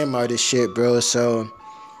scam artist shit, bro. So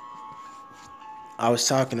I was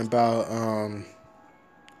talking about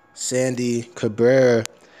Sandy Cabrera.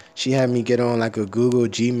 She had me get on like a Google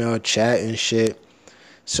Gmail chat and shit.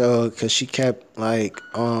 So, cause she kept like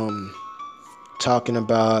talking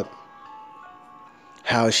about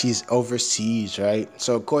how she's overseas, right?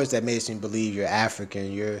 So of course that makes me believe you're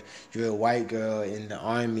African. You're a white girl in the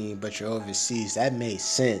army, but you're overseas. That makes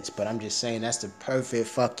sense. But I'm just saying that's the perfect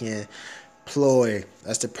fucking ploy.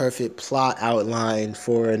 That's the perfect plot outline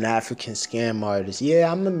for an African scam artist.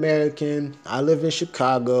 Yeah, I'm American. I live in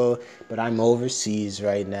Chicago, but I'm overseas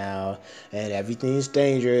right now, and everything's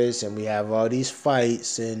dangerous, and we have all these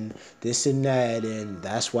fights and this and that, and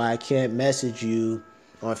that's why I can't message you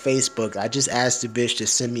on Facebook. I just asked the bitch to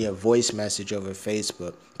send me a voice message over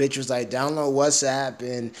Facebook. Bitch was like, download WhatsApp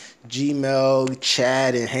and Gmail,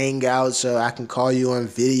 chat, and Hangout so I can call you on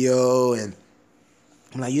video. And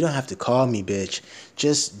I'm like, you don't have to call me, bitch.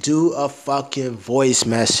 Just do a fucking voice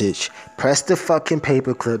message. Press the fucking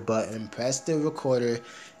paperclip button, press the recorder,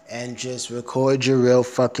 and just record your real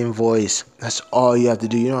fucking voice. That's all you have to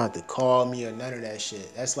do. You don't have to call me or none of that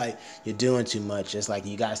shit. That's like you're doing too much. It's like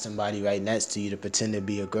you got somebody right next to you to pretend to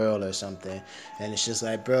be a girl or something. And it's just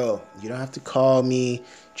like, bro, you don't have to call me.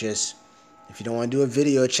 Just, if you don't want to do a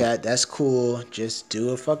video chat, that's cool. Just do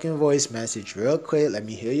a fucking voice message real quick. Let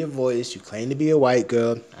me hear your voice. You claim to be a white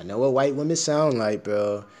girl. I know what white women sound like,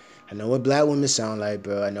 bro. I know what black women sound like,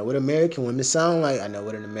 bro. I know what American women sound like. I know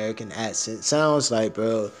what an American accent sounds like,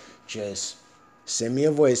 bro. Just send me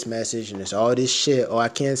a voice message and it's all this shit. Oh, I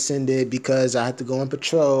can't send it because I have to go on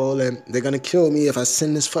patrol and they're gonna kill me if I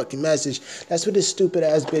send this fucking message. That's what this stupid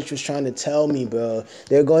ass bitch was trying to tell me, bro.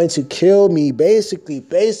 They're going to kill me. Basically,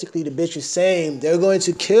 the bitch is saying they're going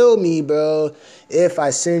to kill me, bro, if I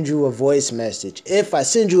send you a voice message. If I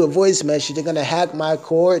send you a voice message, they're gonna hack my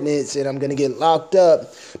coordinates and I'm gonna get locked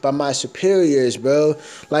up by my superiors, bro.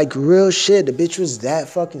 Like, real shit. The bitch was that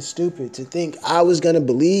fucking stupid to think I was gonna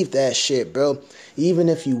believe that shit, bro. Even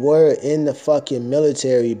if you were in the fucking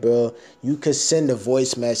military, bro, you could send a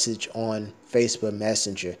voice message on Facebook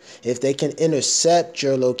Messenger. If they can intercept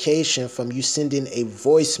your location from you sending a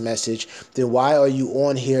voice message, then why are you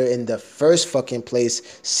on here in the first fucking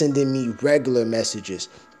place sending me regular messages?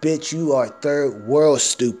 Bitch, you are third world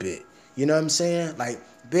stupid. You know what I'm saying? Like,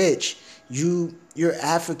 bitch, you're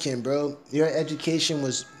African, bro. Your education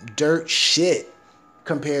was dirt shit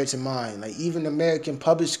compared to mine. Like, even American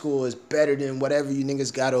public school is better than whatever you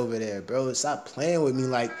niggas got over there, bro. Stop playing with me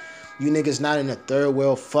like you niggas not in a third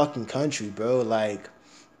world fucking country, bro. Like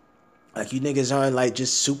you niggas aren't like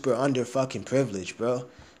just super under fucking privileged, bro.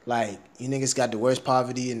 Like, you niggas got the worst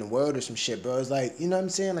poverty in the world or some shit, bro. It's like, you know what I'm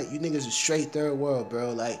saying? Like, you niggas are straight third world,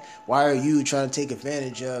 bro. Like, why are you trying to take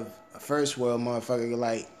advantage of a first world motherfucker?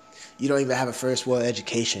 Like, you don't even have a first world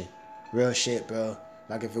education. Real shit, bro.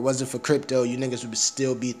 Like, if it wasn't for crypto, you niggas would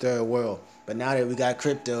still be third world. But now that we got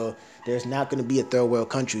crypto, there's not going to be a third world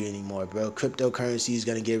country anymore, bro. Cryptocurrency is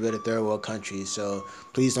going to get rid of third world countries. So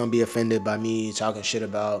please don't be offended by me talking shit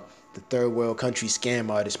about the third world country scam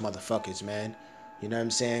artist motherfuckers, man. You know what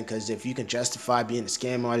I'm saying? Because if you can justify being a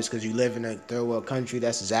scam artist because you live in a third world country,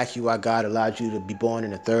 that's exactly why God allowed you to be born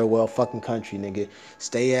in a third world fucking country, nigga.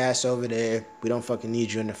 Stay your ass over there. We don't fucking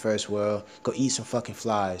need you in the first world. Go eat some fucking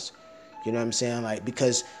flies. You know what I'm saying? Like,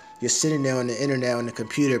 because you're sitting there on the internet, on the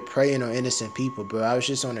computer, preying on innocent people, bro. I was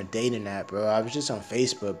just on a dating app, bro. I was just on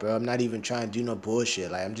Facebook, bro. I'm not even trying to do no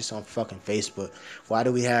bullshit. Like, I'm just on fucking Facebook. Why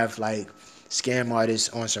do we have, like, scam artists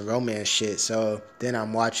on some romance shit? So then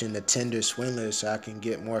I'm watching the Tinder swindlers so I can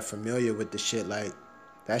get more familiar with the shit. Like,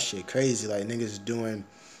 that shit crazy. Like, niggas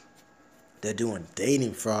they're doing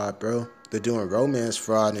dating fraud, bro. They're doing romance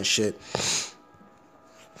fraud and shit.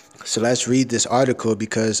 So let's read this article,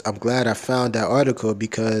 because I'm glad I found that article,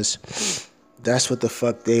 because that's what the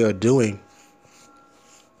fuck they are doing.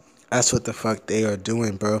 That's what the fuck they are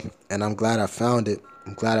doing, bro. And I'm glad I found it.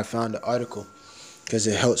 I'm glad I found the article because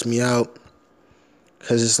it helps me out.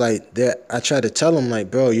 Because it's like, I try to tell them,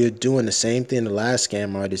 like, bro, you're doing the same thing the last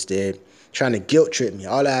scam artist did. Trying to guilt trip me.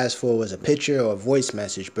 All I asked for was a picture or a voice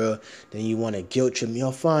message, bro. Then you want to guilt trip me.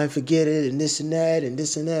 Oh, fine, forget it, and this and that, and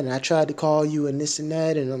this and that. And I tried to call you, and this and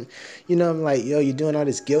that. And I'm like, yo, you're doing all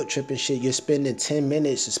this guilt tripping shit. You're spending 10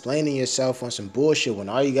 minutes explaining yourself on some bullshit when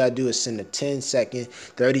all you got to do is send a 10-second,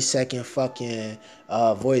 30-second fucking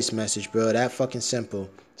voice message, bro. That fucking simple.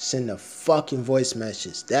 Send a fucking voice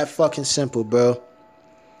message. That fucking simple, bro.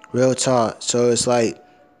 Real talk. So it's like,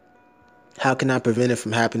 how can I prevent it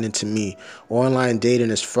from happening to me? Online dating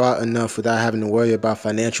is fraught enough without having to worry about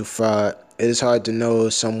financial fraud. It is hard to know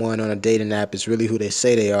if someone on a dating app is really who they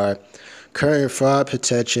say they are. Current fraud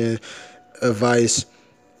prevention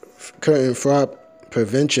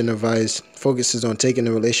advice focuses on taking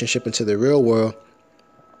the relationship into the real world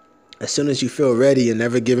as soon as you feel ready, and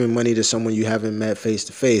never giving money to someone you haven't met face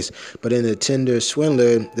to face. But in the Tinder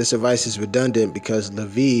swindler, this advice is redundant because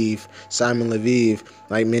Simon Leviev,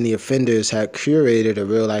 like many offenders, had curated a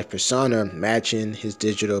real life persona matching his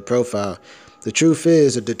digital profile. The truth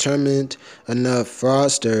is, a determined enough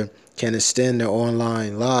fraudster can extend their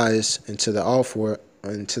online lies into the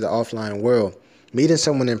offline world. Meeting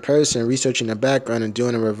someone in person, researching their background, and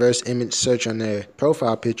doing a reverse image search on their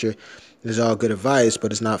profile picture is all good advice,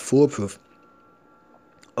 but it's not foolproof.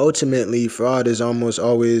 Ultimately, fraud is almost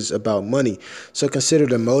always about money, so consider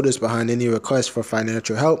the motives behind any request for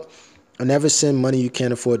financial help. And never send money you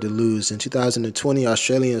can't afford to lose. In 2020,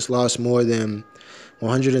 Australians lost more than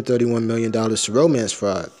 $131 million to romance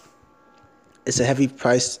fraud. It's a heavy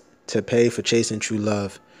price to pay for chasing true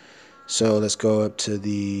love. So let's go up to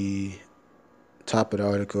the top of the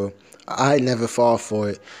article. I never fall for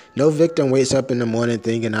it. No victim wakes up in the morning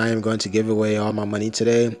thinking I am going to give away all my money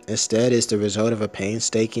today. Instead, it's the result of a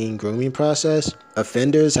painstaking grooming process.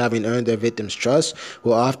 Offenders, having earned their victims' trust,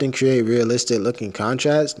 will often create realistic-looking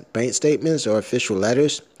contracts, bank statements, or official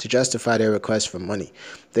letters to justify their request for money.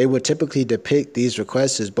 They will typically depict these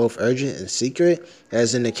requests as both urgent and secret,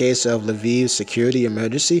 as in the case of Leviev's security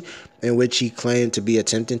emergency, in which he claimed to be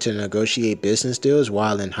attempting to negotiate business deals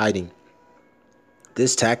while in hiding.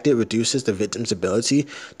 This tactic reduces the victim's ability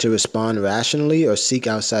to respond rationally or seek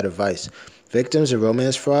outside advice. Victims of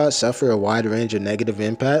romance fraud suffer a wide range of negative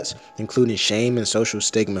impacts, including shame and social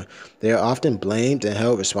stigma. They are often blamed and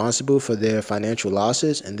held responsible for their financial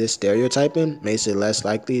losses, and this stereotyping makes it less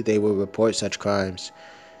likely they will report such crimes.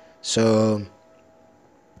 So,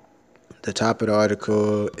 the top of the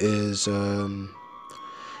article is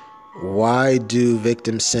why do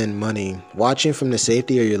victims send money? Watching from the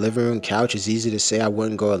safety of your living room couch is easy to say I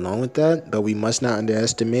wouldn't go along with that, but we must not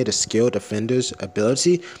underestimate a skilled offender's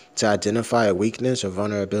ability to identify a weakness or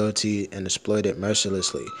vulnerability and exploit it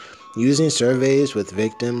mercilessly. Using surveys with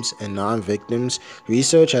victims and non-victims,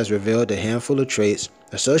 research has revealed a handful of traits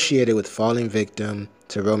associated with falling victim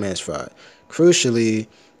to romance fraud. Crucially,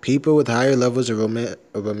 people with higher levels of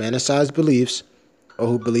romanticized beliefs or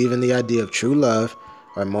who believe in the idea of true love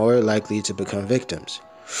are more likely to become victims.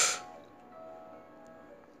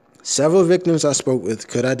 Several victims I spoke with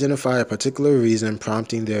could identify a particular reason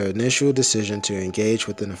prompting their initial decision to engage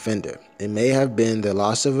with an offender. It may have been the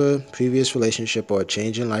loss of a previous relationship or a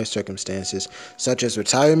change in life circumstances, such as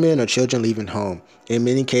retirement or children leaving home. In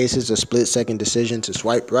many cases, a split-second decision to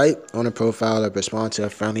swipe right on a profile or respond to a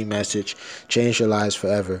friendly message changed their lives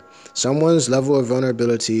forever. Someone's level of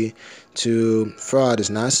vulnerability to fraud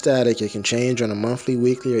is not static. It can change on a monthly,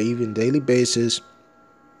 weekly, or even daily basis.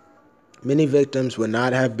 Many victims would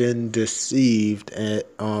not have been deceived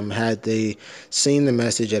had they seen the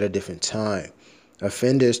message at a different time.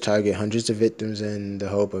 Offenders target hundreds of victims in the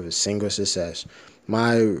hope of a single success.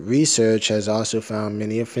 My research has also found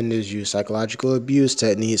many offenders use psychological abuse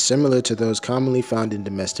techniques similar to those commonly found in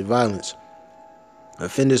domestic violence.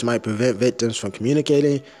 Offenders might prevent victims from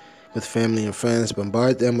communicating with family and friends,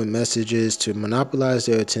 bombard them with messages to monopolize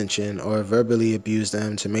their attention, or verbally abuse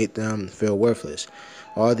them to make them feel worthless.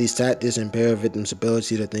 All these tactics impair a victim's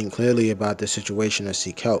ability to think clearly about their situation or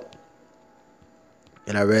seek help.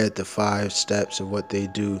 And I read the 5 steps of what they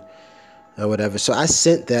do or whatever. So I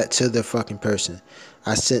sent that to the fucking person.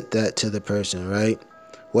 Right?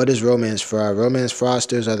 What is romance fraud? Romance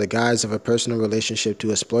fraudsters are the guise of a personal relationship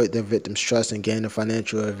to exploit their victim's trust and gain a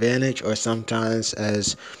financial advantage, or sometimes,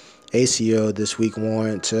 as ACO this week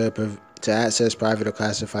warned, to access private or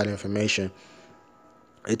classified information.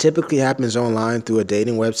 It typically happens online through a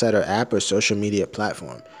dating website or app or social media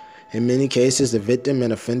platform. In many cases, the victim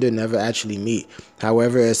and offender never actually meet.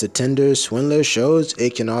 However, as the Tinder swindler shows,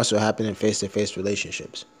 it can also happen in face-to-face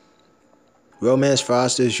relationships. Romance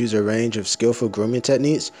fraudsters use a range of skillful grooming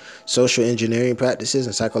techniques, social engineering practices,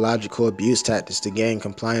 and psychological abuse tactics to gain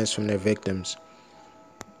compliance from their victims.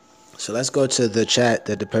 So let's go to the chat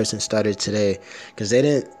that the person started today, because they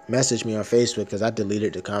didn't message me on Facebook because I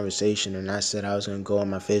deleted the conversation and I said I was going to go on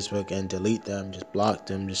my Facebook and delete them, just block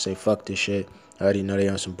them, just say fuck this shit. I already know they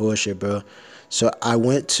on some bullshit, bro. So I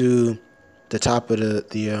went to the top of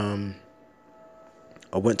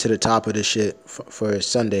the shit for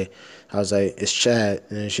Sunday. I was like, it's Chad.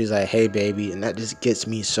 And she's like, hey, baby. And that just gets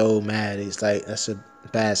me so mad. It's like, that's a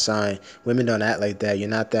bad sign. Women don't act like that. You're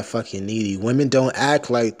not that fucking needy. Women don't act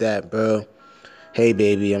like that, bro. Hey,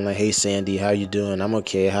 baby. I'm like, hey, Sandy, how you doing? I'm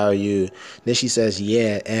okay. How are you? Then she says,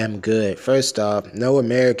 yeah, I'm good. First off, no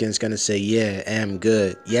American's going to say, yeah, I'm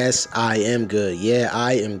good. Yes, I am good. Yeah,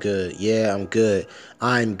 I am good. Yeah, I'm good.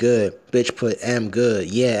 I'm good. Bitch, put am good.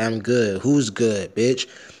 Yeah, I'm good. Who's good, bitch?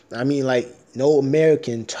 I mean, like, No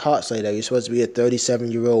American talks like that. You're supposed to be a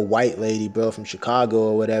 37-year-old white lady, bro, from Chicago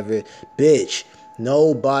or whatever. Bitch,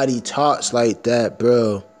 nobody talks like that,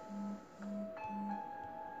 bro.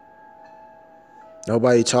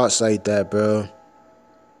 Nobody talks like that, bro.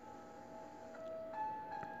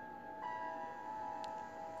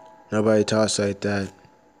 Nobody talks like that.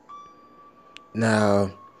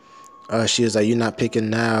 Now, she was like, "You're not picking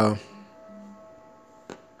now."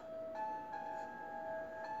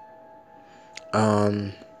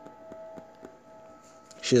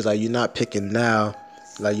 She was like, "You're not picking now."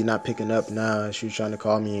 Like, you're not picking up now. She was trying to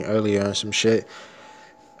call me earlier on some shit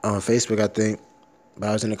on Facebook, I think. But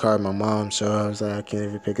I was in the car with my mom, so I was like, I can't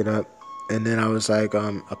even pick it up. And then I was like,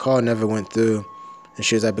 a call never went through. And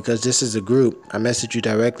she was like, because this is a group. I messaged you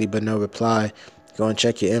directly, but no reply. Go and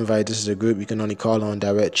check your invite. This is a group. You can only call on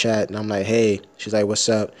direct chat. And I'm like, hey. She's like, what's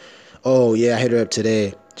up? Oh, yeah, I hit her up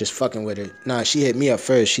today. Just fucking with her. Nah, she hit me up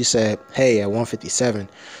first. She said, hey, at 1:57.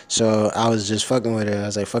 So I was just fucking with her. I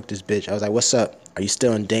was like, fuck this bitch. I was like, what's up? Are you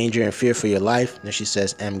still in danger and fear for your life? And she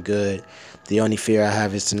says, I'm good. The only fear I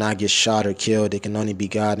have is to not get shot or killed. It can only be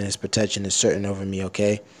God, and his protection is certain over me,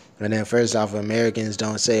 okay? And then first off, Americans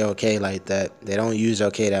don't say okay like that. They don't use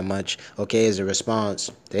okay that much. Okay is a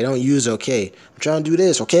response. They don't use okay. I'm trying to do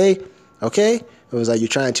this, okay? Okay? It was like you're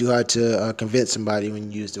trying too hard to convince somebody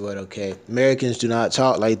when you use the word okay. Americans do not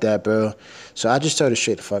talk like that, bro. So I just told her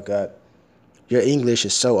straight the fuck up. Your English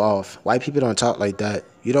is so off. White people don't talk like that.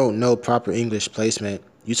 You don't know proper English placement.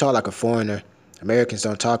 You talk like a foreigner. Americans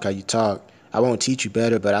don't talk how you talk. I won't teach you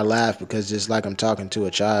better, but I laugh because it's like I'm talking to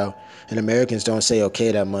a child. And Americans don't say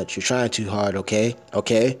okay that much. You're trying too hard, okay?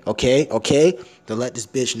 Okay? Okay? Okay? To let this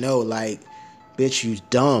bitch know, like, bitch, you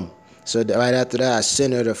dumb. So right after that, I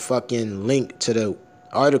sent her the fucking link to the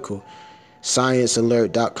article.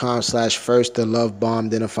 ScienceAlert.com/first the love bomb,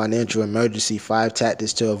 then a financial emergency, 5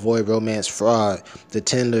 tactics to avoid romance fraud, the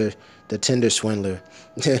Tinder swindler.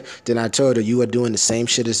 Then I told her, you are doing the same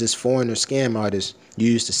shit as this foreigner scam artist.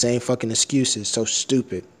 You use the same fucking excuses. So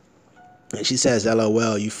stupid. And she says,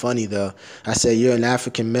 LOL, you funny though. I said, you're an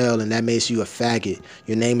African male and that makes you a faggot.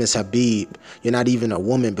 Your name is Habib. You're not even a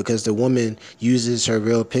woman because the woman uses her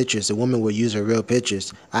real pictures. The woman will use her real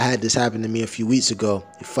pictures. I had this happen to me a few weeks ago.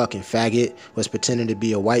 You fucking faggot was pretending to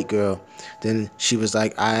be a white girl. Then she was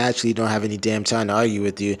like, I actually don't have any damn time to argue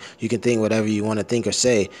with you. You can think whatever you want to think or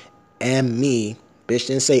say. Am me. Bitch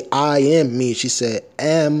didn't say I am me. She said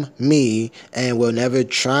am me and will never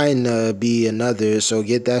trying to be another. So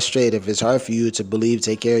get that straight. If it's hard for you to believe,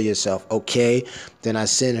 take care of yourself. Okay. Then I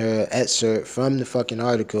sent her an excerpt from the fucking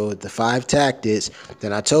article, the 5 tactics.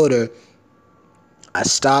 Then I told her, I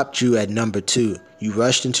stopped you at number 2. You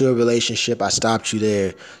rushed into a relationship. I stopped you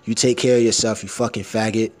there. You take care of yourself, you fucking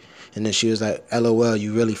faggot. And then she was like, LOL,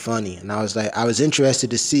 you really funny. And I was like, I was interested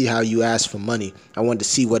to see how you asked for money. I wanted to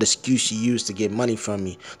see what excuse you used to get money from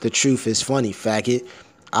me. The truth is funny, faggot.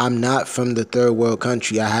 I'm not from the third world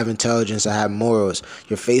country. I have intelligence. I have morals.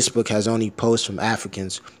 Your Facebook has only posts from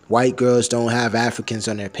Africans. White girls don't have Africans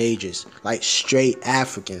on their pages. Like straight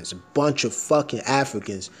Africans. A bunch of fucking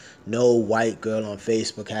Africans. No white girl on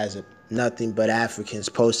Facebook has nothing but Africans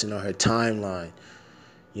posting on her timeline.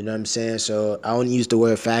 You know what I'm saying? So I only use the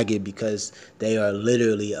word faggot because they are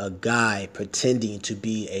literally a guy pretending to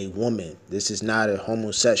be a woman. This is not a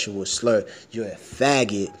homosexual slur. You're a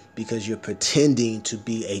faggot because you're pretending to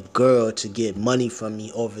be a girl to get money from me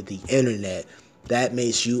over the internet. That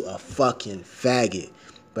makes you a fucking faggot.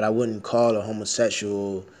 But I wouldn't call a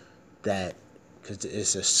homosexual that because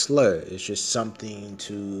it's a slur. It's just something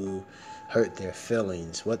to hurt their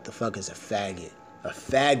feelings. What the fuck is a faggot? A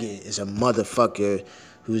faggot is a motherfucker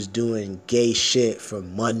who's doing gay shit for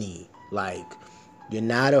money. Like, you're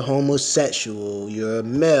not a homosexual. You're a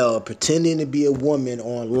male pretending to be a woman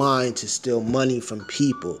online to steal money from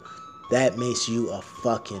people. That makes you a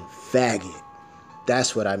fucking faggot.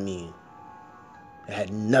 That's what I mean. It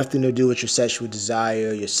had nothing to do with your sexual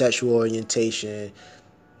desire, your sexual orientation.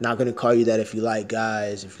 Not gonna call you that if you like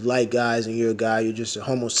guys. If you like guys and you're a guy, you're just a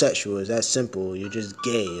homosexual. It's that simple. You're just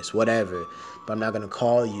gay. It's whatever. But I'm not gonna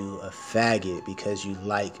call you a faggot because you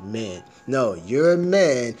like men. No, you're a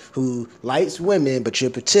man who likes women, but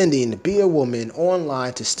you're pretending to be a woman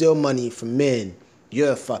online to steal money from men.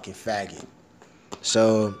 You're a fucking faggot.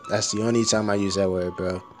 So that's the only time I use that word,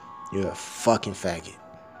 bro. You're a fucking faggot.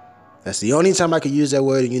 That's the only time I could use that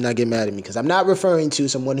word and you not get mad at me, because I'm not referring to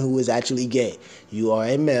someone who is actually gay. You are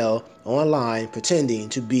a male online pretending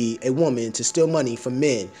to be a woman to steal money from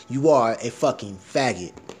men. You are a fucking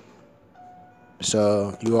faggot.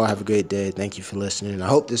 So you all have a great day. Thank you for listening. I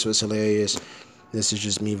hope this was hilarious. This is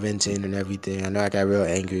just me venting and everything. I know I got real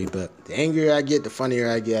angry, but the angrier I get, the funnier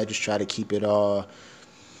I get. I just try to keep it all,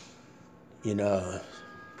 you know,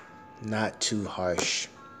 not too harsh.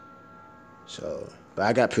 So, but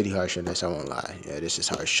I got pretty harsh on this, I won't lie. Yeah, this is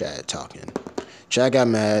harsh Chad talking. Chad got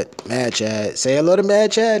mad. Mad Chad. Say hello to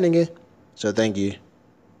Mad Chad, nigga. So thank you.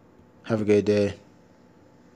 Have a good day.